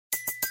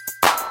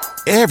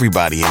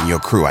Everybody in your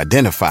crew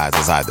identifies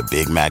as either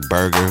Big Mac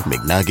Burger,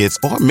 McNuggets,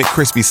 or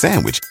McCrispy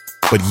Sandwich.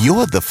 But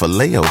you're the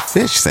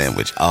Filet-O-Fish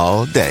Sandwich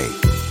all day.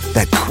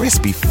 That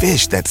crispy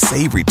fish, that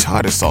savory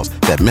tartar sauce,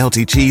 that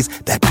melty cheese,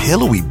 that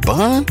pillowy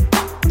bun.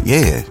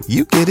 Yeah,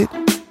 you get it.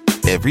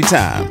 Every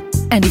time.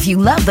 And if you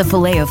love the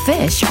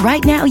Filet-O-Fish,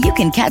 right now you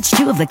can catch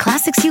two of the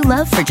classics you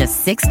love for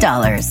just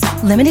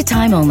 $6. Limited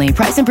time only.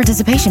 Price and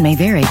participation may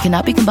vary.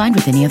 Cannot be combined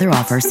with any other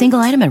offer. Single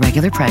item at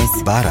regular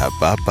price.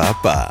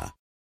 Ba-da-ba-ba-ba.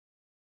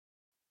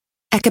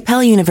 At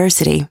Capella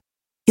University,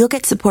 you'll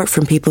get support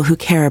from people who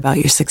care about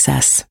your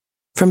success.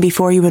 From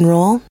before you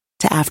enroll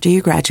to after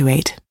you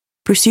graduate,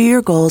 pursue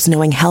your goals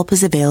knowing help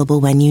is available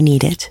when you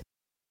need it.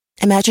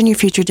 Imagine your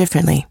future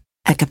differently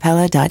at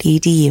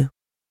capella.edu.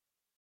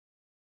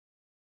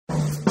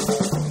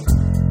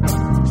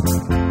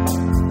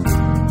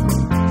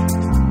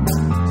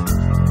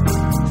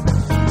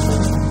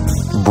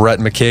 Brett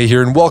McKay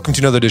here, and welcome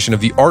to another edition of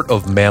the Art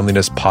of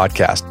Manliness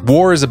podcast.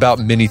 War is about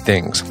many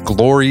things: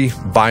 glory,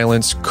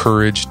 violence,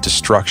 courage,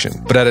 destruction.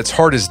 But at its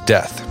heart is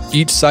death.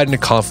 Each side in a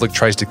conflict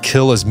tries to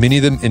kill as many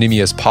of the enemy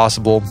as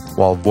possible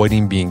while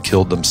avoiding being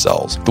killed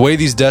themselves. The way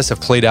these deaths have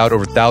played out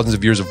over thousands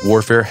of years of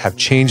warfare have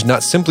changed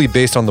not simply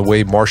based on the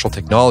way martial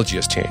technology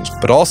has changed,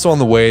 but also on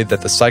the way that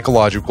the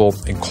psychological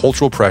and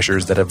cultural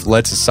pressures that have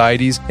led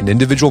societies and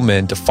individual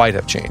men to fight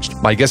have changed.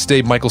 My guest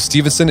today, Michael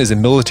Stevenson, is a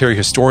military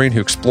historian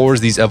who explores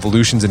these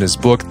evolutions in his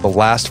book, The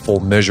Last Full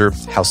Measure: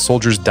 How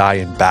Soldiers Die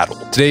in Battle.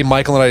 Today,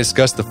 Michael and I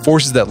discuss the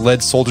forces that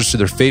led soldiers to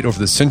their fate over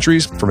the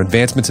centuries, from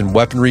advancements in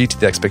weaponry to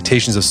the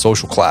expectations of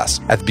social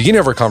class. At the beginning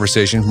of our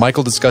conversation,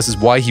 Michael discusses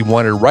why he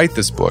wanted to write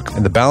this book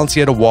and the balance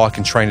he had to walk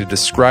in trying to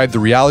describe the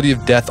reality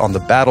of death on the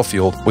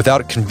battlefield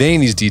without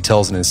conveying these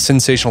details in a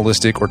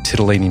sensationalistic or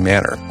titillating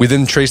manner. We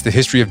then trace the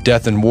history of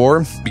death in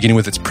war, beginning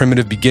with its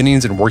primitive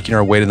beginnings and working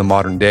our way to the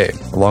modern day.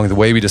 Along the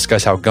way, we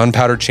discuss how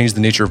gunpowder changed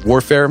the nature of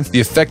warfare,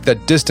 the effect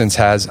that distance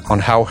has on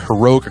how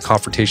heroic a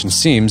confrontation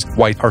seems,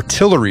 why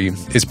artillery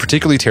is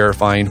particularly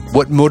terrifying,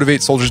 what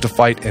motivates soldiers to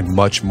fight, and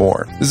much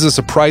more. This is a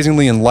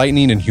surprisingly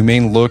enlightening and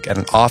humane look at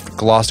an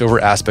oft-glossed over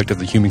aspect of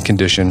the human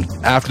condition.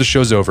 After the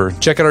show's over,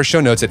 check out our show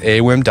notes at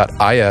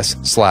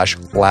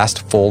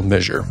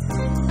aom.is/lastfullmeasure.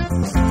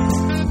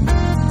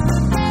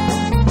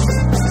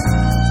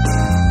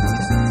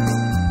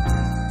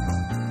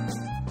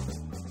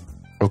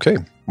 Okay,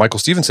 Michael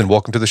Stevenson,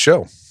 welcome to the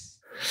show.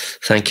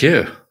 Thank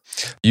you.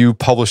 You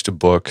published a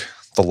book,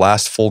 The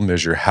Last Full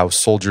Measure: How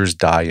Soldiers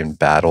Die in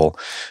Battle,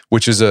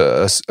 which is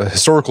a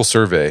historical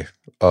survey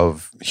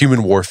of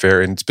human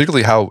warfare and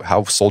particularly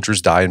how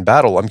soldiers die in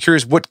battle. I'm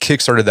curious, what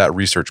kickstarted that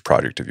research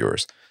project of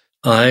yours?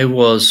 I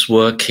was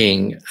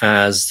working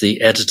as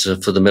the editor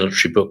for the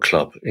Military Book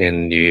Club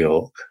in New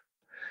York,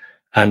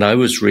 and I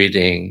was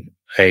reading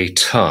a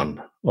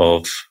ton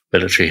of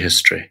military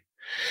history.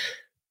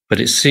 But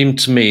it seemed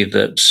to me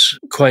that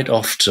quite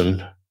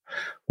often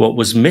what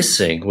was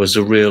missing was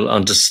a real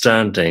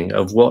understanding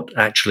of what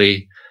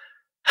actually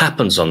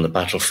happens on the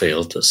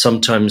battlefield, that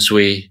sometimes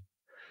we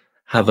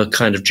have a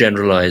kind of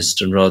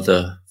generalized and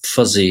rather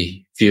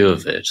fuzzy view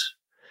of it,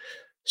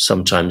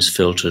 sometimes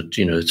filtered,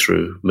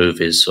 through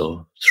movies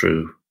or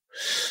through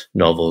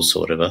novels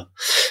or whatever.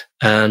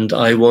 And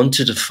I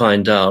wanted to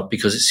find out,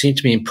 because it seemed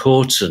to me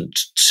important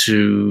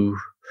to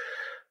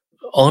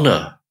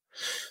honor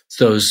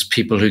those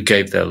people who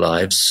gave their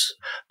lives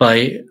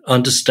by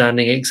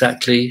understanding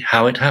exactly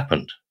how it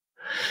happened.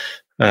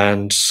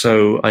 And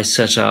so I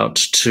set out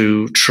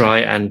to try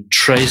and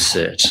trace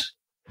it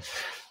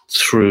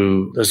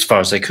through, as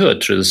far as I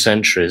could, through the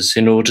centuries,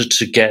 in order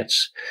to get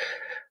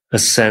a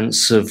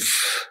sense of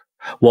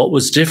what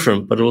was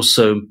different, but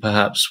also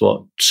perhaps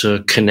what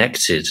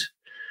connected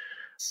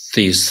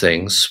these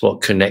things,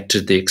 what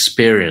connected the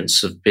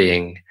experience of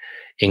being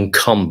in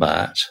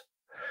combat.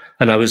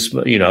 And I was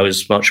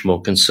much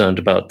more concerned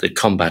about the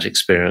combat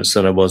experience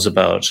than I was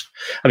about,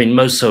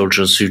 most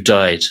soldiers who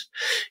died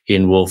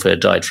in warfare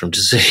died from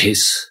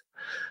disease,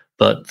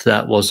 but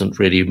that wasn't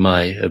really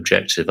my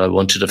objective. I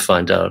wanted to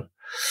find out,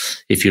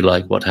 if you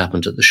like, what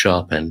happened at the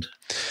sharp end.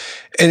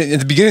 And at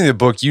the beginning of the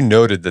book, you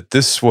noted that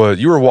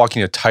you were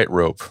walking a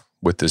tightrope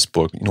with this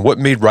book. What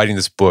made writing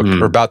this book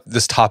or about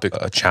this topic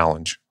a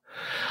challenge?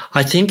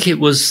 I think it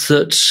was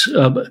that,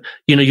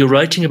 you're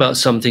writing about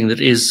something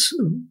that is,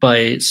 by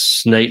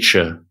its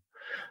nature,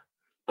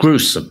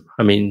 gruesome.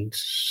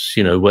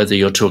 Whether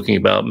you're talking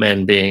about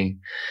men being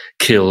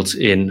killed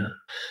in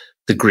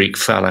the Greek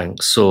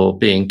phalanx or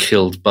being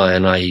killed by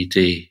an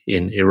IED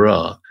in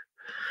Iraq,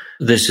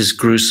 this is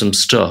gruesome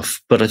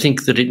stuff. But I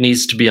think that it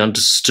needs to be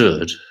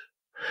understood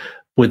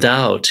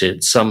without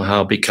it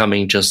somehow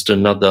becoming just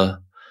another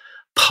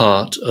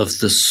part of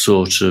the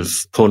sort of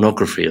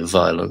pornography of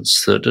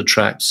violence that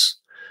attracts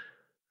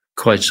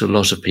quite a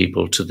lot of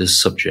people to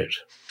this subject.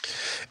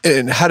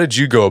 And how did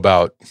you go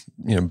about,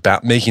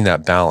 making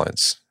that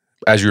balance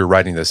as you were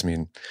writing this?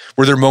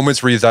 Were there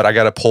moments where you thought, I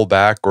got to pull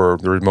back, or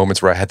there were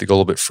moments where I had to go a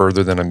little bit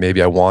further than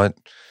maybe I want?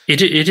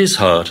 It is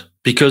hard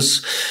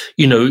because,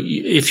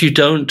 if you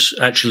don't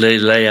actually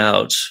lay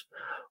out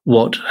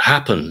what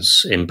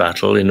happens in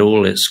battle in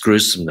all its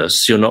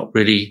gruesomeness, you're not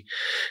really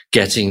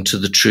getting to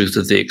the truth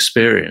of the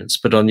experience.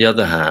 But on the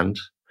other hand,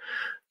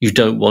 you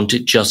don't want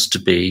it just to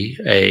be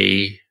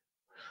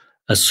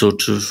a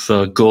sort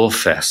of gore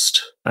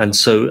fest. And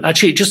so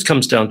actually it just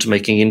comes down to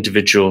making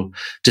individual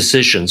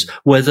decisions,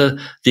 whether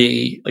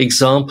the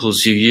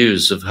examples you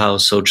use of how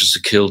soldiers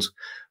are killed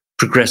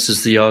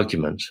progresses the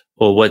argument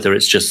or whether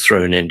it's just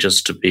thrown in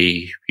just to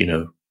be,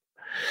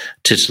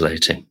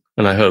 titillating.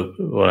 And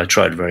I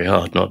tried very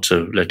hard not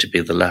to let it be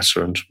the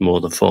latter and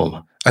more the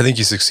former. I think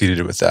you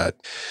succeeded with that.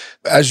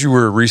 As you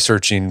were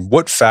researching,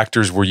 what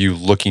factors were you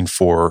looking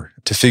for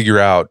to figure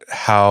out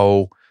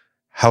how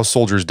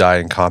soldiers die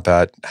in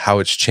combat, how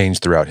it's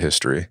changed throughout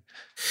history?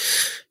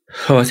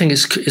 Oh, I think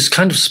it's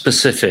kind of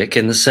specific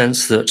in the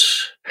sense that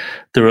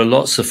there are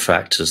lots of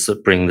factors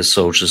that bring the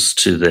soldiers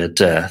to their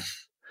death.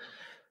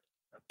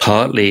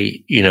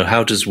 Partly,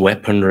 how does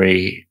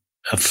weaponry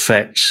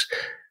affect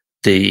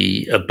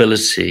the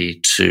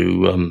ability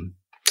to,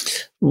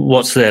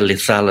 what's their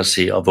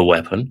lethality of a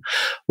weapon?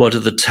 What are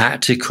the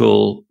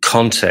tactical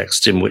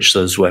context in which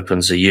those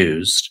weapons are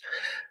used?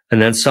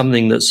 And then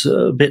something that's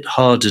a bit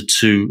harder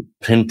to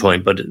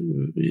pinpoint, but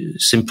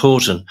it's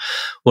important.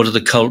 What are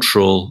the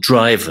cultural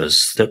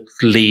drivers that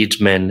lead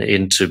men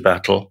into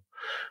battle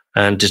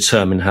and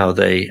determine how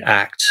they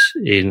act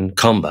in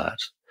combat?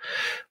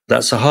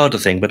 That's a harder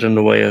thing, but in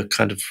a way a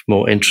kind of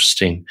more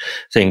interesting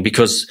thing,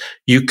 because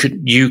you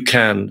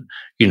can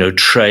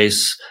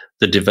trace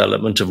the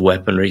development of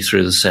weaponry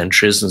through the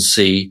centuries and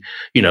see,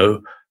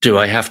 do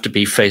I have to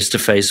be face to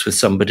face with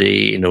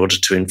somebody in order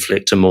to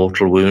inflict a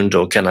mortal wound,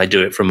 or can I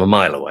do it from a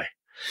mile away?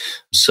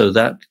 So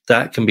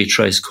that can be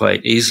traced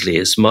quite easily.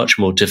 It's much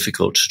more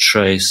difficult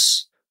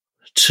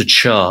to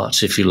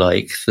chart, if you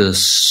like, the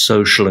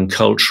social and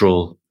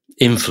cultural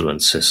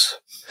influences.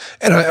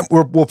 And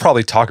we'll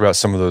probably talk about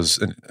some of those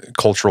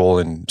cultural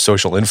and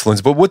social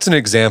influence, but what's an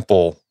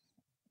example,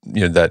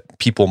 that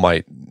people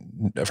might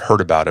have heard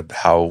about of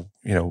how,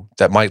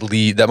 that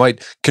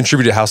might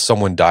contribute to how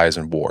someone dies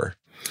in war?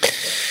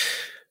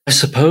 I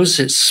suppose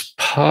it's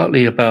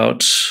partly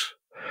about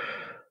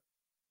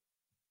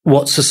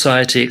what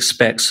society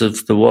expects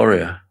of the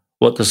warrior,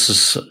 what the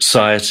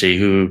society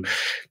who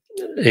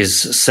is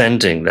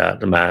sending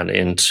that man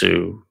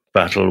into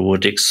battle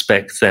would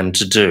expect them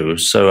to do.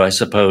 So I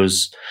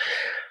suppose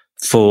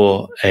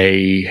for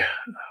a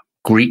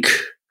Greek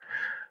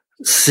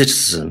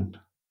citizen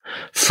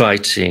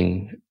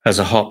fighting as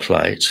a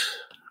hoplite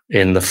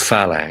in the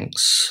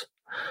phalanx,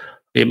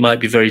 it might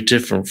be very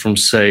different from,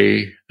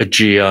 say, a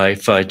GI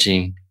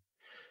fighting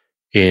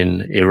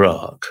in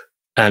Iraq.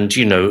 And,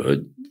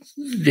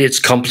 it's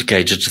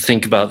complicated to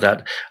think about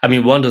that. I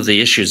mean, one of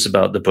the issues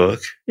about the book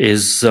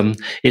is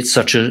it's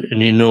such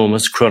an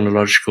enormous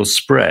chronological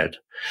spread,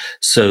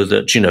 so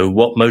that,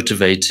 what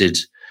motivated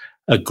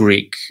a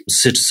Greek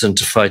citizen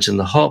to fight in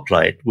the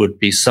hoplite would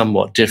be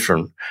somewhat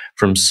different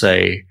from,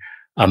 say,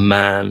 a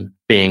man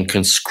being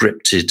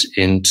conscripted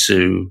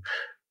into,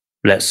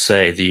 let's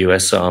say, the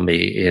US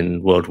Army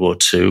in World War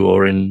II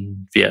or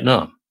in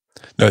Vietnam.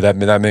 No,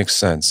 that makes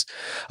sense.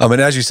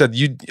 And as you said,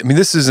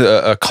 this is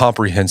a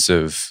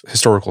comprehensive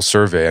historical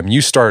survey. I mean,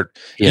 you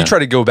try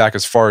to go back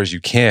as far as you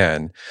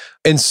can.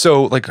 And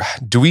so,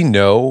 do we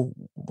know,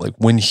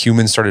 when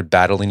humans started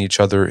battling each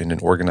other in an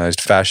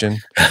organized fashion?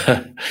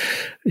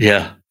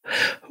 Yeah.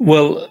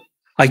 Well,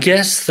 I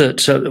guess that,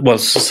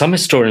 some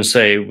historians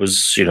say it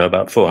was,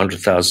 about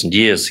 400,000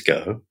 years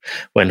ago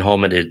when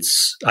hominids,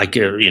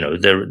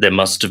 there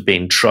must have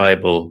been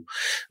tribal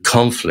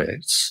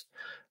conflicts.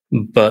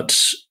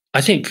 But I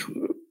think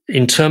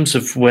in terms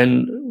of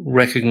when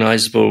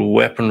recognizable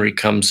weaponry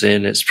comes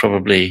in, it's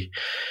probably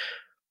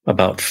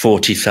about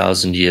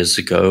 40,000 years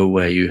ago,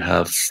 where you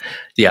have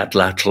the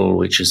atlatl,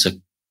 which is a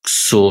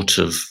sort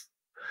of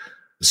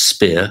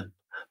spear,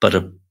 but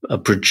a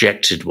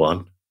projected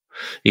one.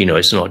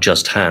 It's not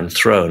just hand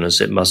thrown, as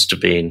it must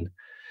have been,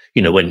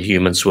 when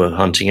humans were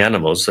hunting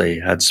animals, they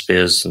had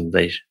spears and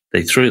they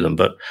threw them,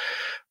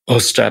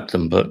 or stabbed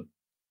them. But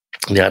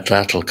the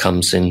atlatl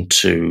comes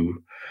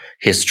into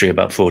history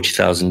about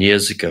 40,000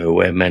 years ago,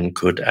 where men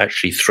could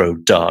actually throw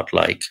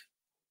dart-like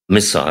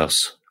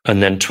missiles.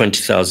 And then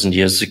 20,000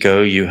 years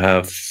ago, you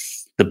have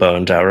the bow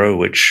and arrow,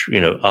 which,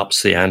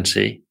 ups the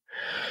ante.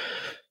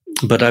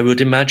 But I would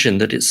imagine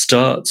that it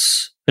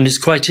starts, and it's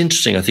quite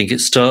interesting, I think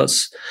it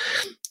starts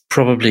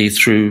probably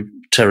through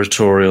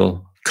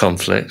territorial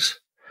conflict.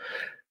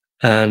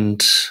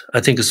 And I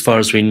think as far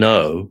as we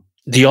know,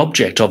 the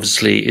object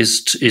obviously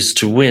is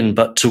to win,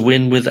 but to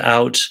win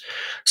without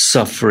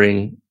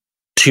suffering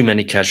too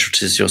many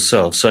casualties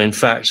yourself. So in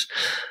fact,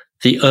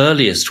 the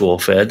earliest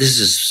warfare,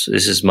 this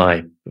is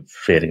my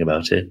feeling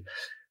about it,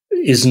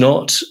 is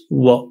not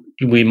what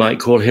we might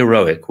call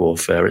heroic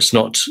warfare. It's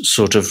not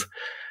sort of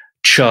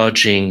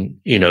charging,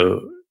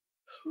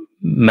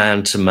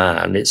 man to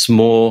man. It's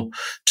more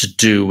to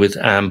do with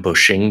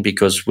ambushing,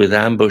 because with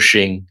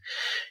ambushing,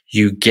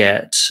 you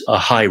get a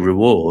high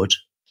reward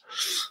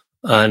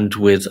and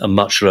with a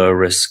much lower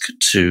risk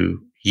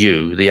to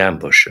you, the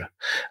ambusher.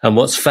 And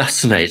what's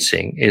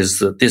fascinating is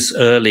that this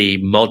early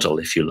model,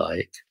 if you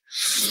like,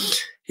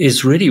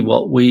 is really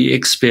what we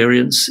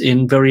experience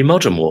in very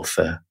modern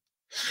warfare,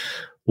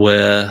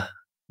 where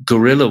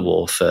guerrilla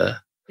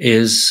warfare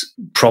is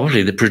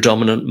probably the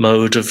predominant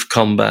mode of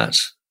combat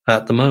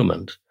at the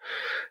moment.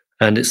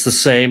 And it's the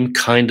same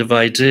kind of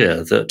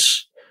idea that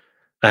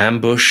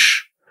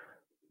ambush,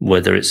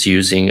 whether it's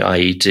using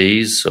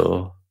IEDs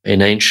or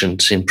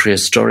in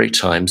prehistoric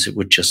times, it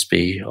would just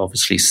be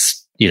obviously,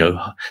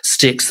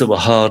 sticks that were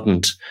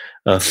hardened,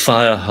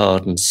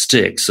 fire-hardened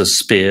sticks or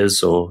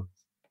spears or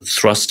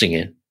thrusting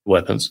in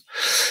weapons,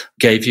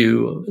 gave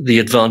you the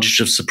advantage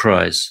of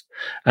surprise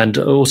and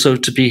also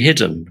to be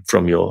hidden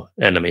from your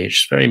enemy,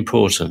 which is very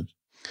important.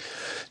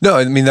 No,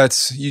 I mean,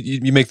 that's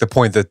you make the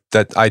point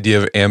that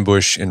idea of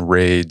ambush and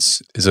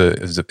raids is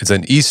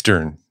an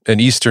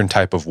Eastern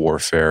type of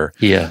warfare.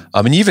 Yeah.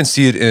 And you even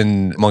see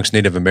it amongst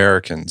Native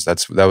Americans.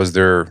 That was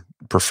their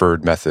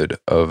preferred method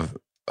of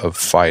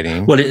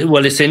fighting. Well,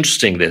 it's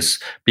interesting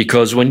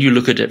because when you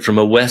look at it from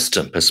a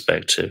Western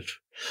perspective,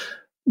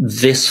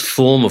 this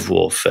form of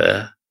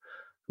warfare,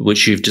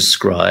 which you've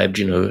described,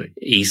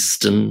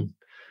 Eastern,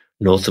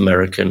 North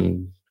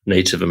American,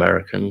 Native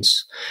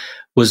Americans,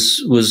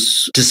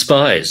 was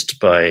despised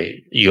by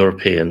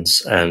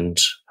Europeans and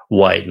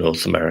white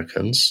North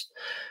Americans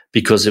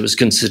because it was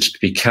considered to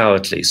be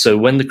cowardly. So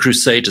when the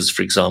Crusaders,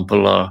 for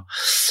example, are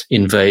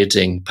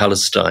invading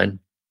Palestine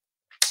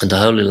and the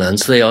Holy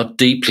Lands, they are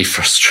deeply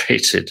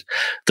frustrated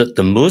that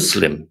the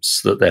Muslims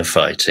that they're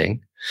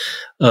fighting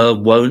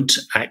won't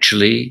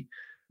actually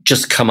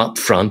just come up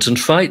front and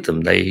fight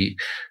them.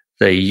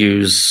 They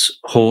use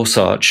horse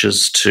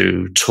archers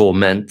to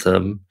torment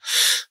them.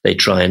 They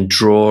try and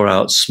draw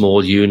out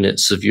small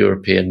units of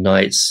European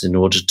knights in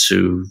order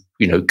to,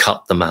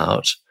 cut them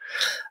out.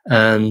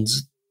 And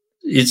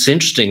it's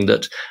interesting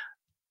that,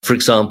 for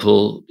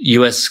example,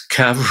 US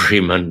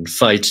cavalrymen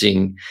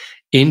fighting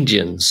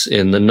Indians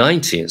in the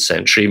 19th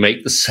century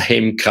make the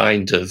same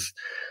kind of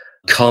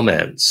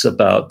comments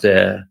about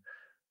their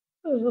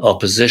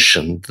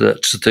opposition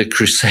that the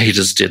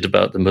Crusaders did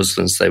about the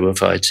Muslims they were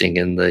fighting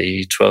in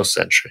the 12th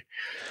century.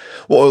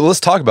 Well, let's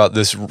talk about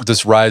this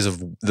rise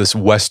of this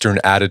Western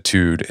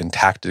attitude and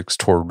tactics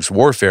towards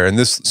warfare. And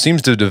this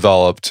seems to have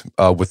developed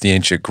with the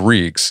ancient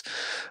Greeks.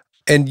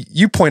 And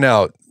you point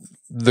out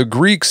the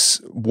Greeks'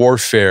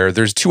 warfare,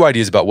 there's two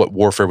ideas about what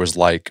warfare was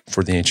like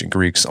for the ancient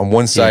Greeks. On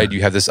one side,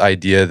 you have this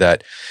idea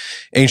that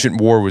ancient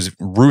war was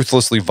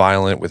ruthlessly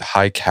violent with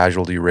high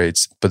casualty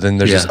rates. But then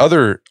there's this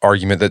other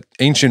argument that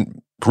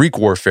ancient Greek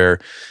warfare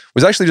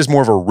was actually just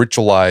more of a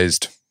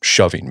ritualized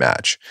shoving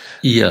match.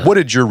 Yeah. What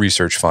did your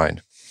research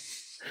find?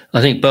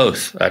 I think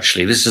both,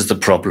 actually. This is the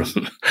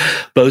problem.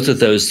 Both of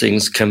those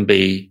things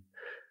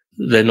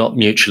they're not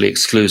mutually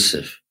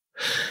exclusive.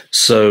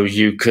 So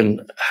you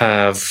can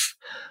have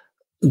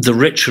the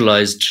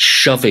ritualized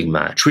shoving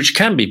match, which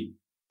can be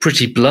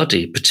pretty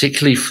bloody,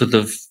 particularly for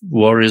the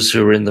warriors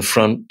who are in the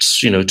front,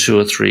 2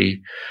 or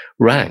 3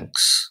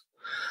 ranks.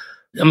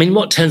 I mean,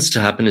 what tends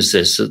to happen is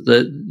this,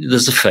 that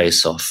there's a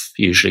face-off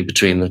usually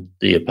between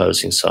the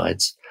opposing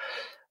sides.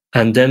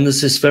 And then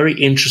there's this very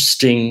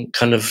interesting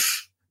kind of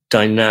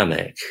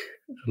dynamic,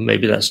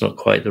 maybe that's not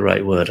quite the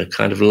right word, a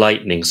kind of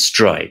lightning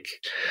strike,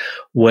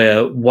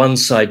 where one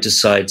side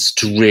decides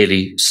to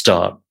really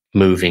start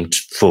moving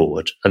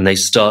forward and they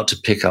start to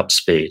pick up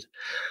speed.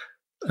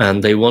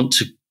 And they want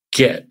to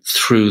get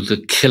through the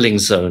killing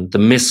zone, the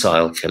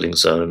missile killing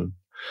zone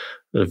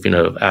of,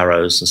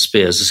 arrows and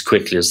spears as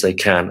quickly as they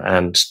can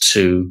and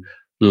to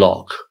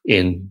lock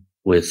in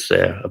with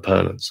their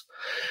opponents.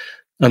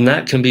 And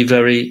that can be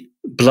very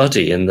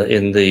bloody in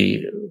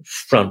the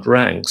front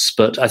ranks.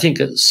 But I think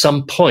at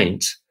some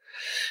point,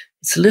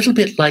 it's a little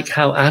bit like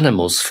how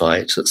animals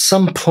fight. At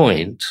some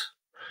point,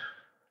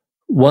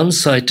 one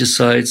side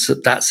decides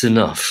that that's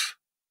enough.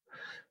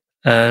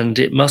 And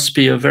it must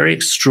be a very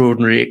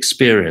extraordinary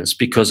experience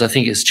because I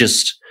think it's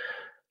just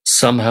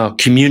somehow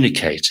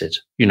communicated,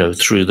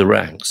 through the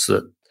ranks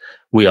that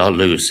we are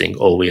losing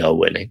or we are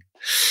winning.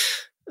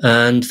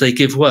 And they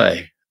give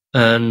way.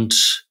 And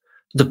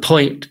the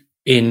point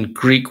in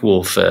Greek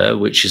warfare,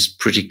 which is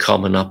pretty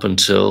common up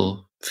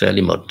until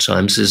fairly modern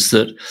times, is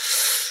that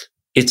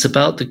it's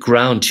about the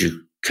ground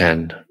you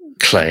can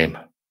claim.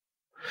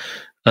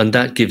 And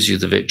that gives you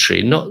the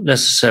victory, not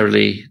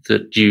necessarily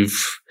that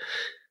you've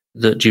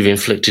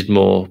inflicted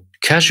more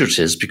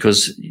casualties,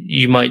 because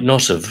you might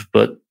not have,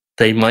 but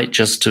they might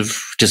just have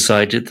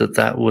decided that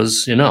that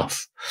was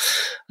enough.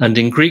 And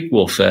in Greek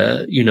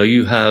warfare,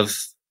 you have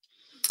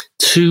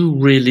 2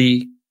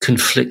 really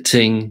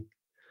conflicting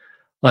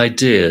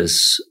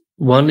ideas.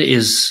 One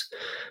is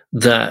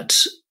that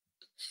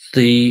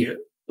the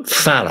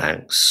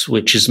phalanx,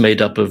 which is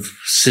made up of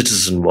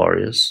citizen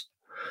warriors,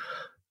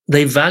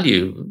 they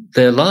value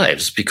their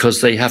lives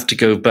because they have to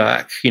go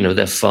back,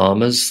 they're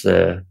farmers,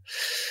 they're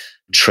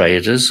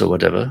traders or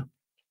whatever.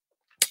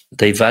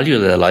 They value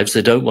their lives.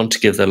 They don't want to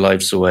give their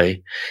lives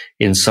away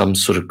in some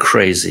sort of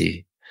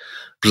crazy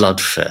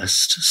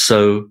bloodfest.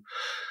 So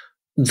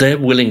they're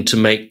willing to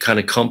make kind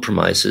of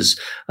compromises.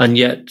 And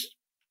yet,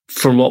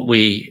 from what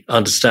we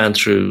understand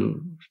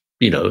through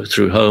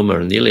Homer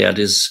and the Iliad,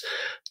 is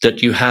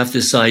that you have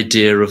this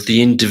idea of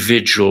the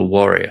individual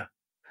warrior,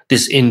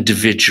 this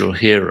individual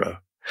hero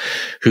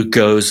who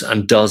goes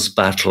and does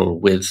battle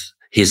with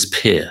his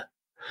peer.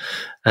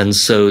 And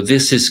so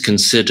this is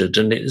considered,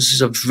 and it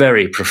is a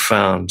very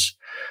profound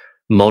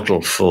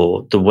model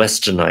for the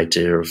Western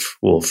idea of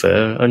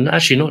warfare, and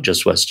actually not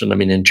just Western. I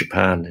mean, in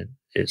Japan,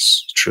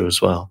 it's true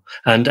as well,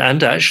 and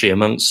actually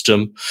amongst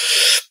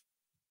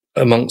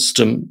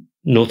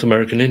North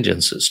American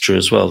Indians, it's true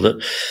as well,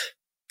 that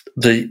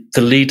the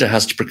leader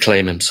has to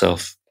proclaim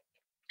himself.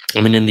 I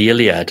mean, in the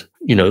Iliad,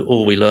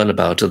 all we learn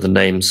about are the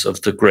names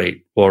of the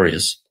great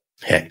warriors,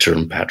 Hector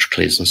and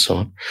Patroclus and so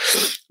on.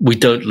 We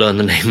don't learn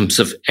the names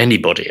of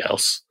anybody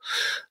else.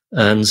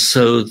 And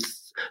so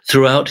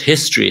throughout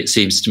history, it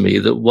seems to me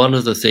that one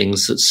of the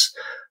things that's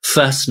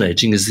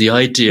fascinating is the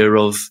idea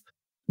of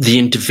the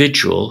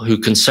individual who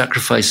can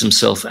sacrifice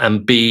himself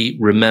and be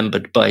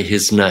remembered by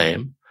his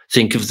name.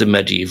 Think of the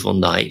medieval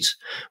knight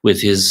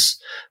with his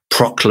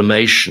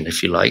proclamation,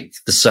 if you like,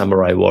 the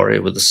samurai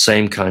warrior with the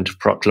same kind of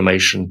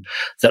proclamation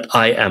that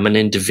I am an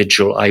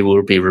individual, I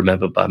will be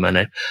remembered by my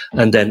name.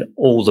 And then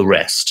all the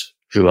rest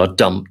who are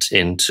dumped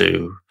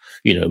into,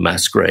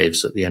 mass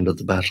graves at the end of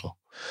the battle.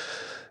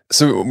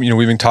 So,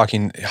 we've been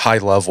talking high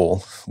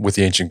level with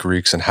the ancient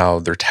Greeks and how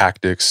their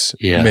tactics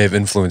may have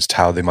influenced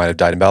how they might have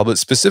died in battle. But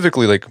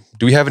specifically,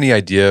 do we have any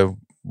idea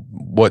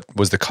what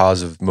was the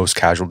cause of most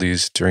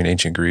casualties during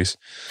ancient Greece?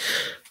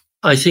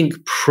 I think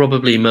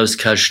probably most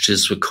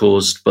casualties were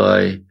caused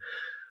by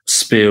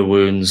spear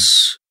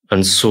wounds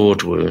and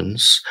sword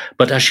wounds.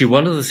 But actually,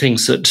 one of the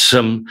things that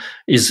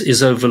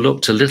is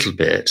overlooked a little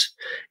bit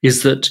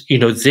is that,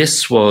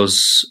 this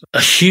was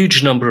a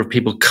huge number of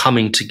people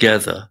coming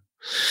together.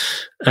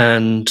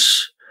 And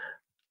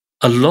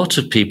a lot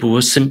of people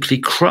were simply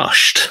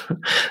crushed.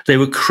 They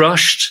were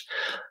crushed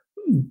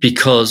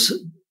because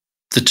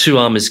the two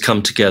armies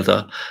come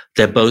together.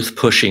 They're both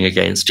pushing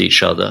against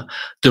each other.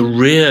 The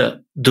rear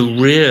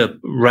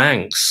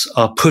ranks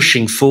are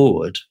pushing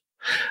forward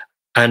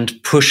and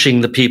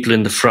pushing the people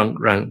in the front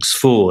ranks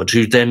forward,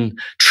 who then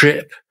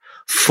trip,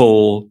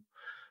 fall,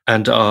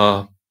 and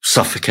are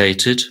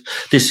suffocated.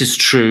 This is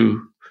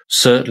true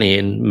certainly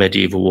in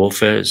medieval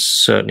warfare. It's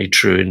certainly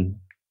true in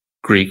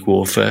Greek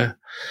warfare,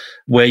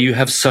 where you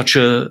have such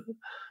a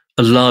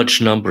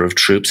large number of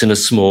troops in a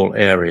small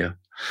area.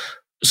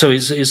 So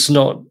it's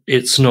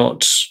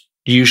not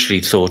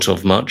usually thought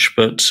of much,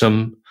 but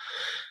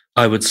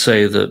I would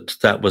say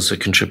that was a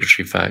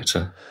contributory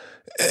factor.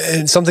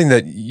 And something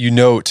that you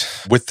note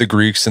with the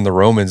Greeks and the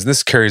Romans, and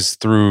this carries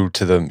through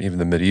to even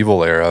the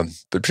medieval era,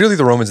 but particularly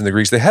the Romans and the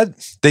Greeks,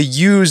 they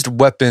used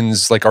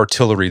weapons like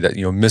artillery,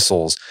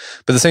 missiles,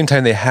 but at the same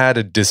time they had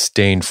a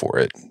disdain for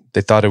it.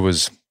 They thought it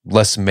was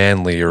less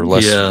manly or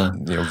less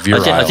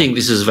virile. I think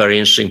this is a very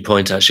interesting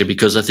point, actually,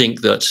 because I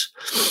think that,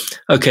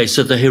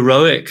 so the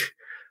heroic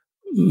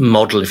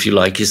model, if you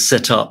like, is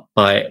set up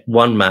by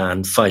one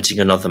man fighting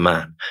another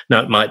man.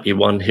 Now, it might be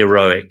one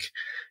heroic,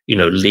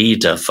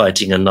 leader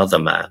fighting another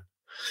man,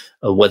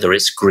 whether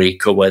it's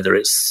Greek or whether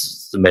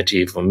it's the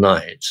medieval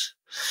knight.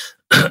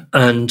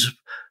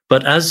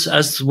 But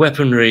as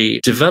weaponry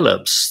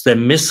develops,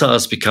 then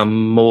missiles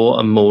become more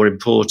and more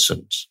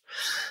important.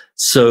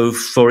 So,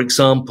 for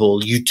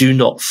example, you do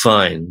not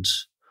find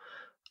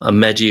a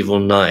medieval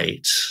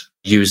knight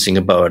using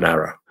a bow and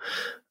arrow.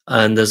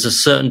 And there's a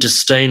certain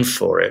disdain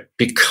for it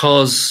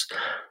because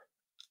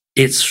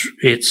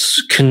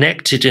it's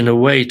connected in a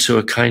way to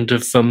a kind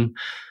of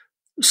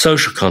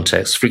social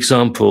context. For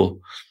example,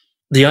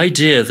 the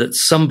idea that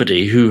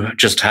somebody who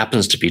just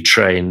happens to be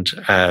trained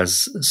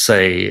as,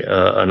 say,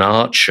 an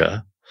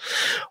archer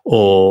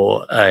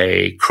or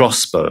a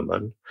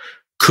crossbowman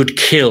could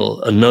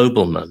kill a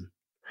nobleman,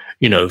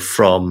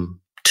 from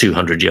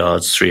 200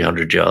 yards,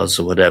 300 yards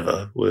or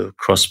whatever, with a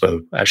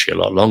crossbow actually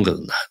a lot longer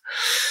than that,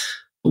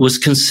 was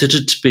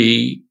considered to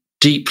be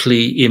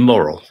deeply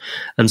immoral.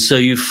 And so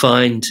you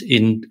find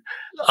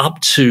up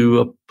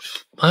to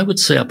the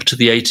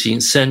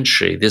 18th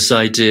century, this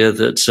idea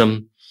that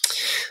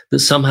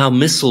somehow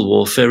missile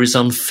warfare is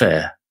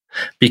unfair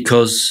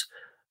because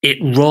it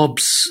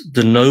robs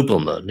the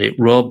nobleman, it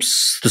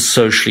robs the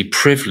socially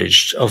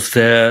privileged of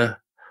their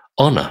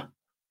honor.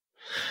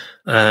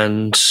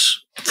 And,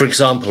 for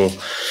example,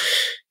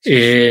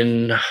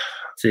 in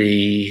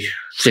the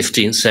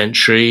 15th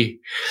century,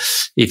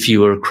 if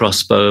you were a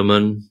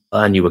crossbowman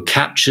and you were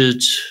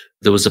captured,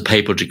 there was a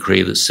papal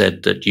decree that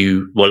said that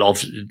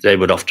they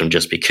would often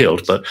just be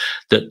killed, but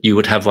that you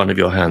would have one of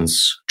your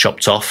hands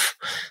chopped off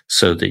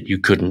so that you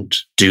couldn't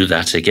do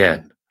that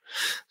again.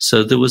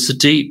 So there was a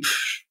deep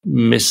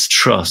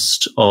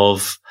mistrust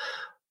of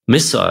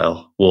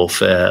missile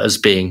warfare as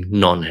being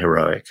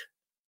non-heroic.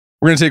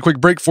 We're going to take a quick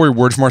break for a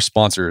word from our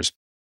sponsors.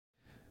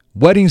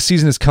 Wedding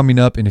season is coming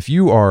up, and if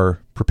you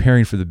are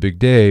preparing for the big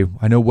day,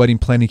 I know wedding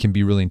planning can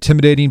be really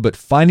intimidating, but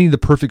finding the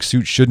perfect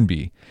suit shouldn't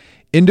be.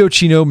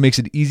 Indochino makes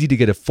it easy to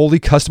get a fully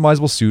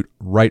customizable suit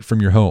right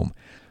from your home.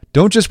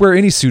 Don't just wear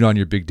any suit on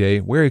your big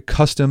day, wear a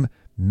custom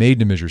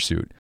made-to-measure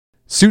suit.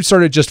 Suits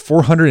start at just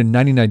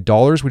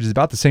 $499, which is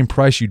about the same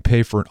price you'd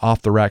pay for an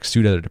off-the-rack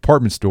suit at a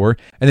department store.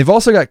 And they've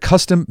also got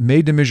custom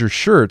made-to-measure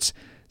shirts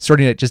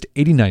starting at just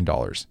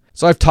 $89.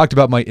 So I've talked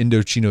about my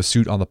Indochino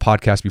suit on the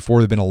podcast before.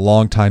 They've been a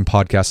long-time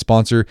podcast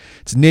sponsor.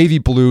 It's navy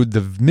blue.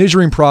 The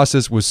measuring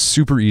process was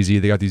super easy.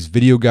 They got these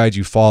video guides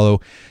you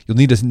follow. You'll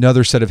need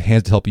another set of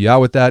hands to help you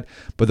out with that.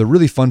 But the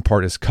really fun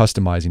part is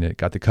customizing it.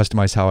 Got to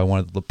customize how I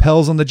wanted the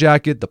lapels on the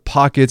jacket, the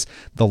pockets,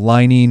 the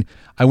lining.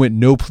 I went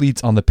no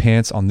pleats on the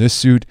pants on this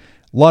suit.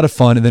 A lot of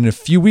fun. And then in a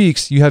few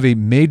weeks, you have a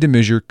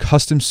made-to-measure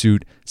custom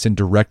suit sent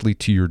directly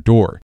to your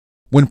door.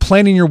 When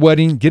planning your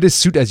wedding, get a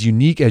suit as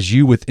unique as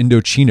you with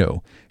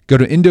Indochino. Go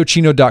to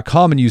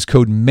Indochino.com and use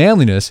code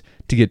manliness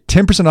to get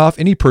 10% off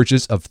any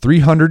purchase of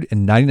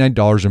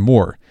 $399 or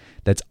more.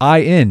 That's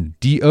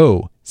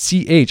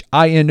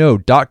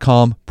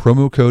INDOCHINO.com,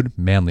 promo code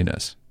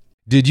manliness.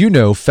 Did you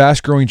know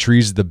Fast Growing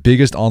Trees is the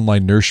biggest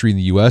online nursery in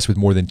the U.S. with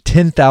more than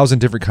 10,000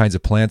 different kinds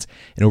of plants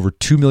and over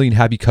 2 million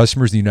happy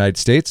customers in the United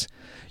States?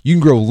 You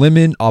can grow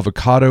lemon,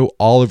 avocado,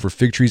 olive, or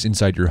fig trees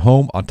inside your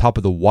home on top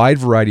of the wide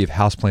variety of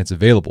houseplants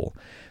available.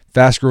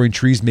 Fast Growing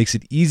Trees makes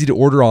it easy to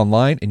order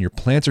online, and your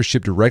plants are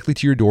shipped directly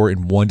to your door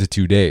in 1 to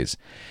 2 days.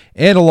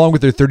 And along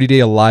with their 30-day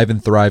Alive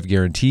and Thrive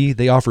guarantee,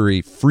 they offer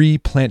a free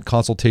plant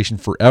consultation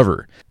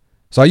forever.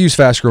 So I use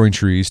Fast Growing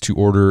Trees to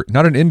order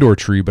not an indoor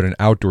tree, but an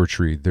outdoor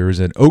tree. There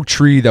is an oak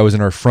tree that was in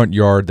our front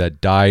yard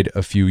that died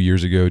a few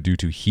years ago due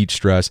to heat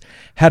stress.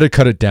 Had to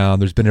cut it down.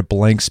 There's been a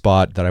blank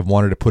spot that I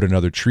wanted to put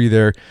another tree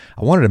there.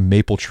 I wanted a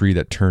maple tree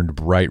that turned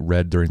bright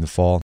red during the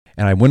fall.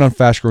 And I went on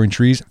Fast Growing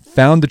Trees,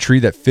 found the tree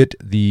that fit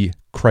the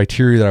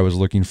criteria that I was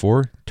looking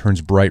for.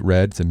 Turns bright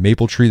red. It's a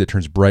maple tree that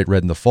turns bright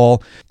red in the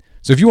fall.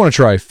 So if you want to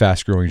try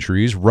Fast Growing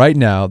Trees, right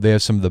now they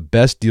have some of the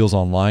best deals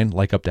online,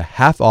 like up to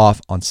half off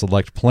on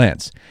select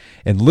plants.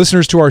 And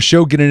listeners to our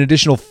show get an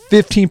additional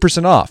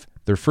 15% off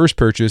their first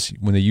purchase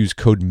when they use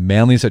code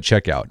manliness at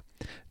checkout.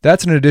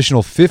 That's an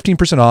additional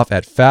 15% off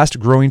at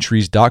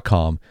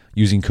fastgrowingtrees.com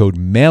using code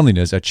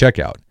manliness at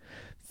checkout.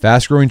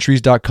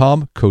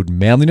 Fastgrowingtrees.com, code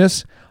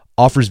manliness.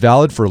 Offers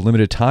valid for a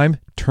limited time.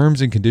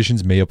 Terms and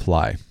conditions may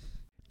apply.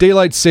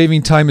 Daylight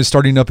saving time is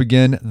starting up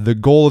again. The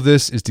goal of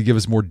this is to give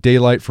us more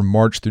daylight from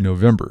March through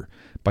November.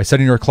 By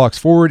setting our clocks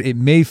forward, it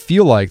may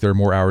feel like there are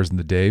more hours in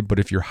the day, but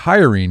if you're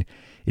hiring,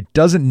 it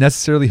doesn't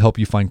necessarily help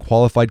you find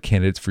qualified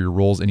candidates for your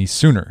roles any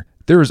sooner.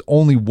 There is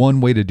only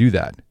one way to do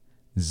that: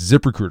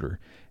 ZipRecruiter.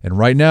 And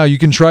right now you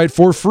can try it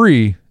for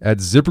free at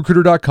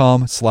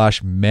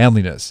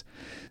ZipRecruiter.com/manliness.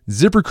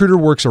 ZipRecruiter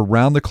works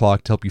around the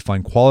clock to help you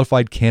find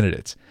qualified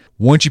candidates.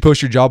 Once you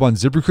post your job on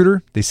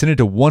ZipRecruiter, they send it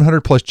to 100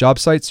 plus job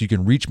sites so you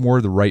can reach more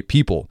of the right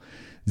people.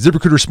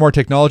 ZipRecruiter's smart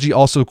technology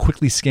also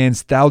quickly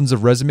scans thousands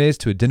of resumes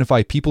to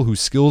identify people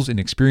whose skills and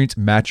experience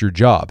match your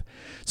job.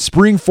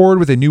 Spring forward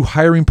with a new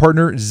hiring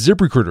partner,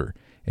 ZipRecruiter,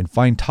 and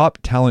find top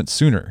talent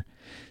sooner.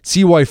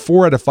 See why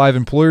 4 out of 5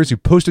 employers who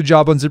post a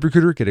job on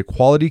ZipRecruiter get a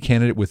quality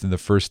candidate within the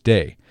first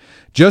day.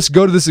 Just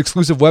go to this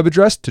exclusive web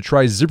address to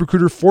try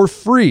ZipRecruiter for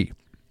free.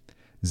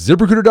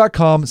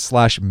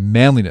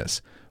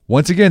 ZipRecruiter.com/manliness.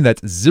 Once again,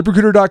 that's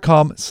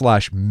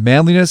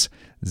ZipRecruiter.com/manliness.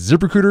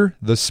 ZipRecruiter,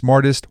 the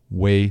smartest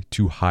way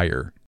to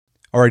hire.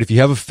 All right, if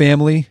you have a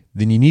family,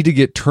 then you need to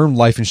get term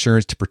life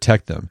insurance to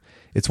protect them.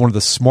 It's one of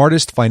the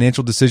smartest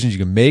financial decisions you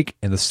can make,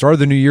 and the start of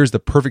the new year is the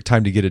perfect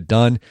time to get it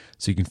done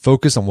so you can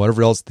focus on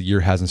whatever else the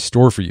year has in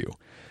store for you.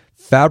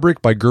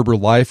 Fabric by Gerber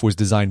Life was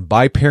designed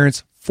by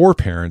parents for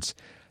parents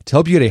to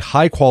help you get a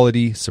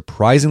high-quality,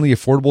 surprisingly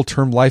affordable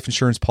term life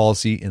insurance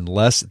policy in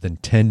less than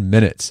 10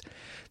 minutes.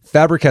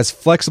 Fabric has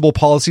flexible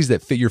policies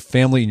that fit your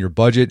family and your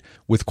budget,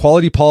 with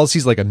quality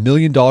policies like $1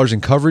 million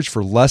in coverage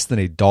for less than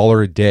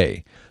 $1 a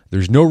day.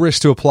 There's no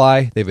risk to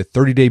apply. They have a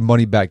 30-day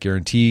money-back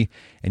guarantee,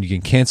 and you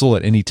can cancel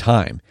at any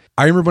time.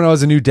 I remember when I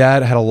was a new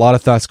dad, I had a lot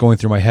of thoughts going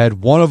through my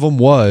head. One of them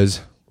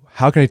was,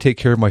 how can I take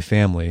care of my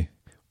family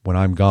when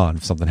I'm gone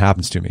if something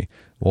happens to me?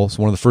 Well,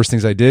 so one of the first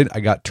things I did, I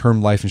got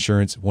term life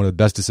insurance, one of the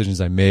best decisions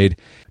I made.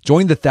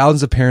 Join the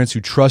thousands of parents who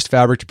trust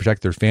Fabric to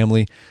protect their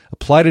family.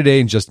 Apply today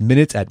in just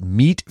minutes at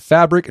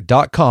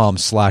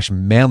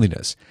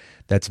meetfabric.com/manliness.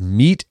 That's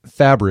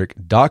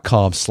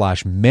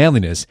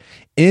meetfabric.com/manliness.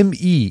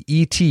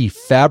 MEET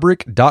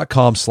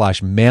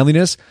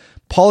fabric.com/manliness.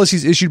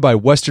 Policies issued by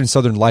Western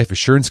Southern Life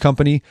Assurance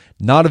Company,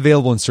 not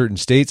available in certain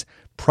states.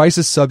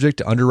 Prices subject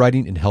to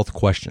underwriting and health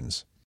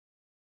questions.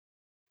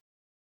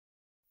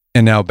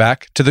 And now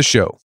back to the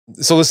show.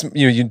 So listen,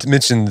 you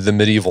mentioned the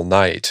medieval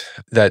knight,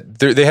 that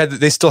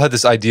they still had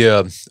this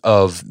idea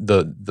of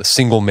the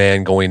single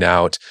man going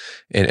out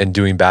and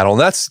doing battle. And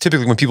that's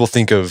typically when people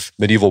think of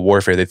medieval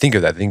warfare, they think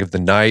of that. They think of the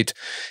knight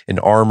in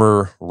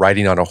armor,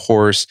 riding on a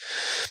horse.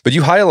 But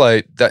you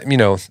highlight that,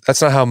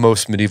 that's not how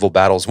most medieval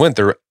battles went.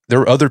 There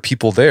were other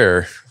people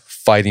there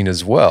fighting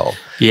as well.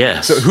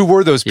 Yes. So who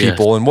were those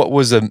people, and what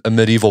was a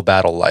medieval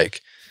battle like?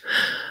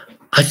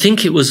 I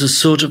think it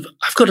was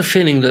I've got a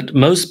feeling that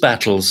most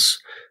battles,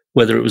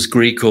 whether it was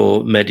Greek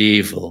or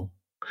medieval,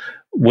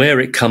 where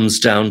it comes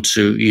down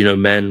to,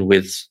 men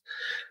with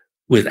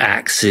with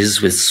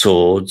axes, with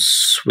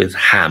swords, with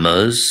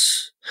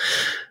hammers,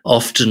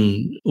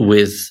 often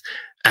with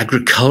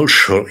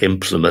agricultural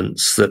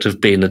implements that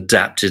have been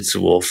adapted to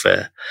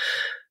warfare.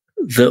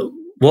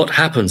 What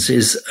happens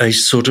is a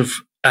sort of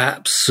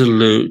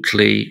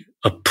absolutely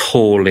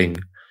appalling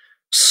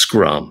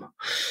scrum.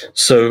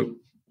 So,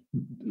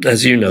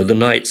 as you know, the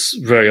knights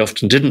very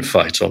often didn't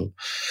fight on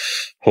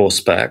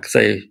horseback.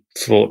 They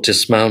fought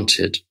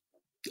dismounted.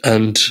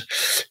 And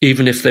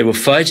even if they were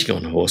fighting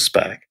on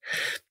horseback,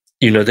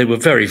 they were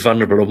very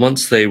vulnerable. And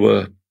once they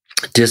were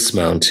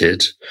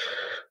dismounted,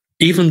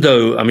 even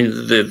though,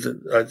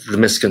 the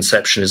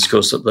misconception is, of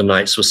course, that the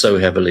knights were so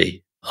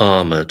heavily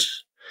armored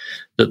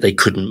that they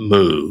couldn't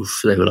move.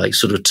 They were like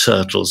sort of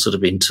turtles that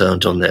had been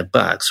turned on their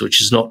backs,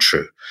 which is not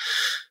true.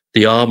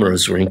 The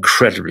armorers were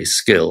incredibly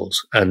skilled,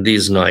 and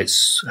these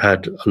knights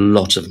had a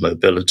lot of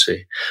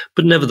mobility.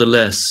 But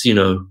nevertheless,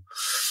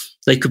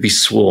 they could be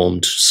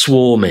swarmed.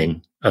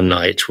 Swarming a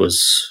knight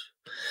was,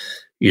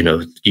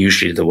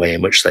 usually the way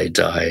in which they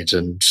died,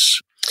 and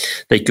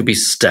they could be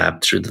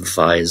stabbed through the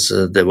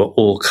visor. There were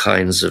all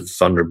kinds of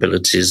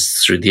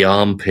vulnerabilities through the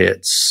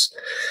armpits,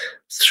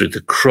 through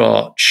the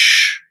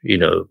crotch,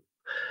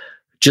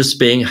 just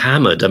being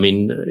hammered.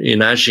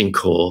 In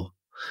Agincourt,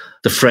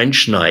 the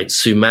French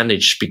knights who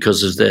managed,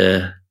 because of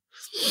their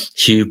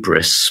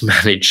hubris,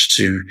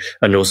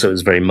 and also it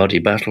was a very muddy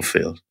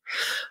battlefield,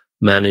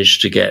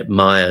 managed to get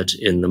mired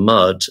in the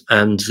mud.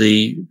 And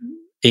the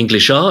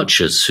English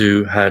archers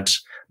who had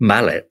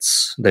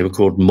mallets, they were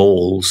called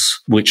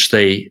mauls, which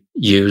they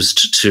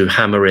used to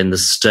hammer in the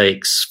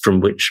stakes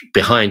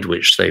behind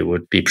which they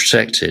would be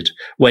protected,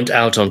 went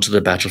out onto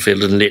the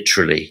battlefield and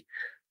literally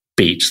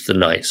beat the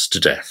knights to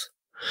death.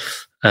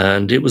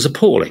 And it was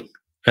appalling.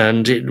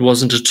 And it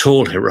wasn't at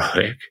all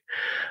heroic.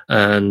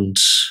 And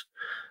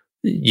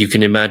you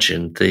can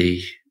imagine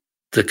the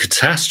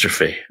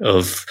catastrophe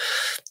of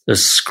a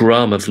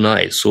scrum of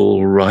knights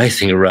all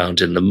writhing around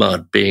in the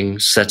mud, being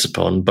set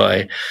upon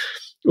by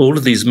all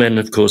of these men,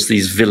 of course,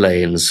 these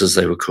villeins, as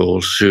they were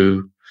called,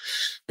 who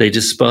they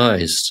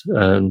despised.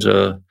 And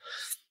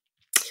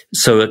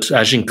so at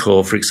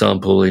Agincourt, for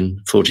example, in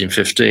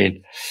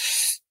 1415,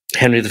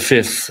 Henry V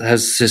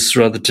has this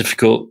rather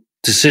difficult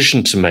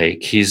decision to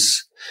make.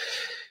 He's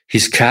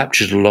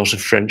captured a lot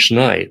of French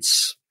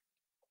knights.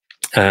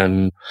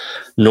 And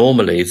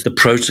normally the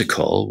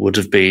protocol would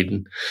have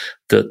been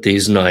that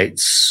these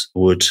knights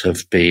would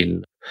have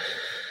been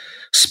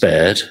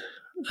spared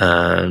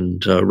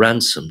and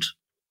ransomed.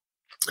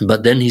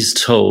 But then he's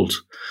told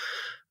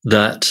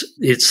that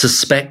it's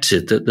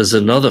suspected that there's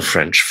another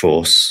French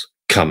force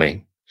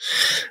coming.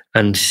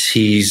 And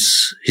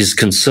his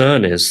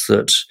concern is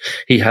that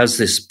he has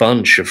this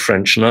bunch of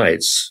French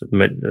knights,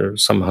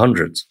 some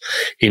hundreds,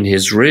 in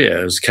his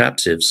rear as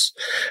captives.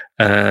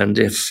 And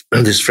if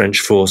this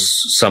French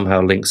force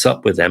somehow links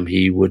up with them,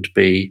 he would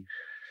be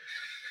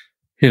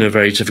in a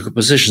very difficult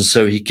position.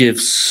 So he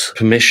gives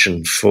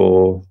permission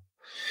for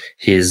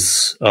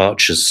his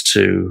archers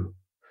to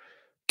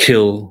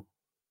kill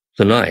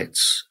the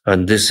knights.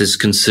 And this is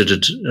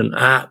considered an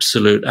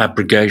absolute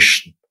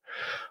abrogation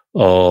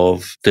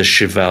of the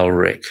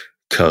chivalric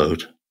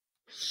code.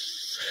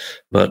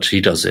 But he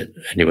does it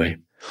anyway.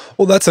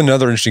 Well, that's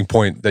another interesting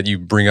point that you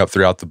bring up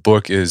throughout the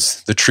book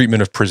is the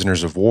treatment of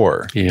prisoners of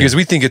war. Yeah. Because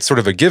we think it's sort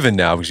of a given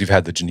now because you've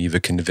had the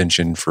Geneva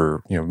Convention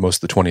for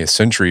most of the 20th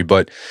century.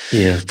 But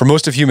for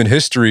most of human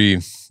history,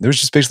 there's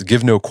just basically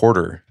give no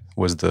quarter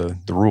was the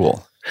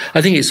rule.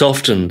 I think it's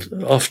often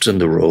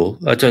the rule.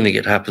 I don't think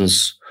it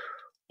happens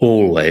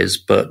always,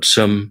 but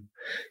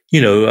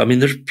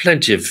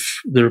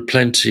there are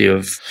plenty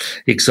of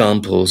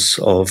examples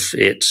of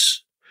it,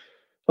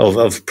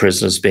 of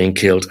prisoners being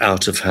killed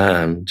out of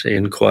hand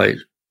in quite,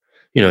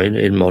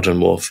 in modern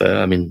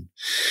warfare.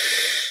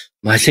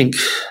 I think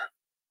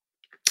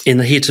in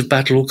the heat of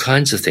battle, all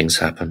kinds of things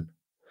happen.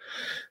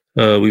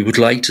 We would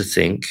like to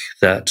think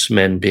that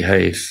men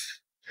behave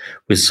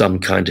with some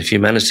kind of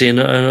humanity, and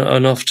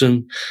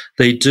often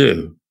they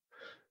do.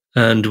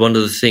 And one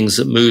of the things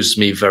that moves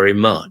me very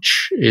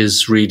much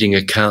is reading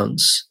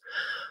accounts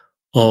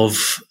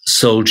of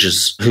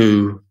soldiers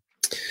who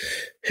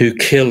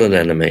kill an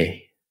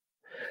enemy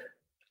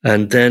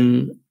and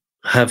then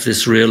have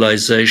this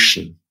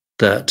realization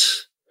that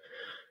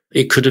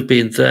it could have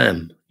been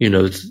them.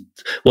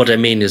 What I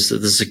mean is that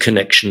there's a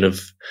connection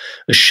of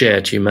a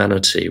shared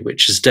humanity,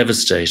 which is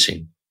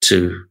devastating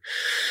to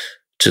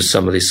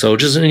some of these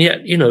soldiers. And yet,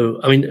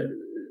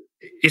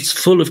 it's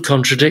full of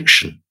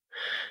contradiction.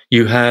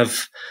 You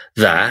have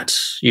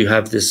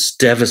this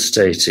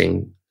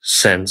devastating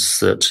sense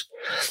that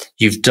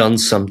you've done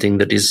something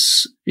that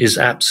is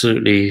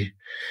absolutely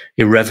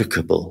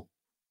irrevocable,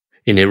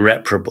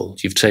 irreparable.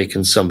 You've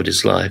taken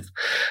somebody's life.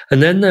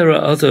 And then there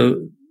are other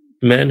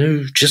men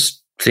who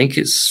just think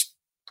it's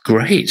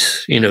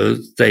great.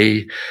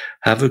 They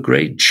have a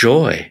great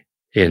joy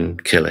in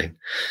killing.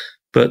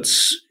 But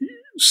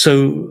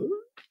so,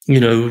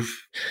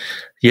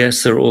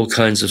 yes, there are all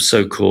kinds of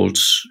so-called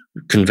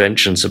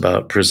conventions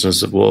about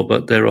prisoners of war,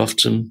 but they're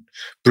often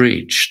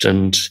breached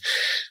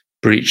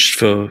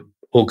for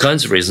all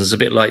kinds of reasons, a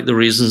bit like the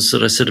reasons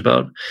that I said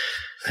about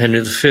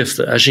Henry V at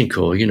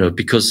Agincourt,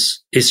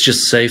 because it's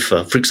just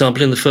safer. For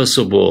example, in the First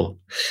World War,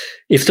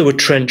 if there were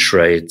trench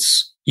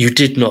raids, you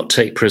did not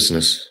take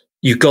prisoners.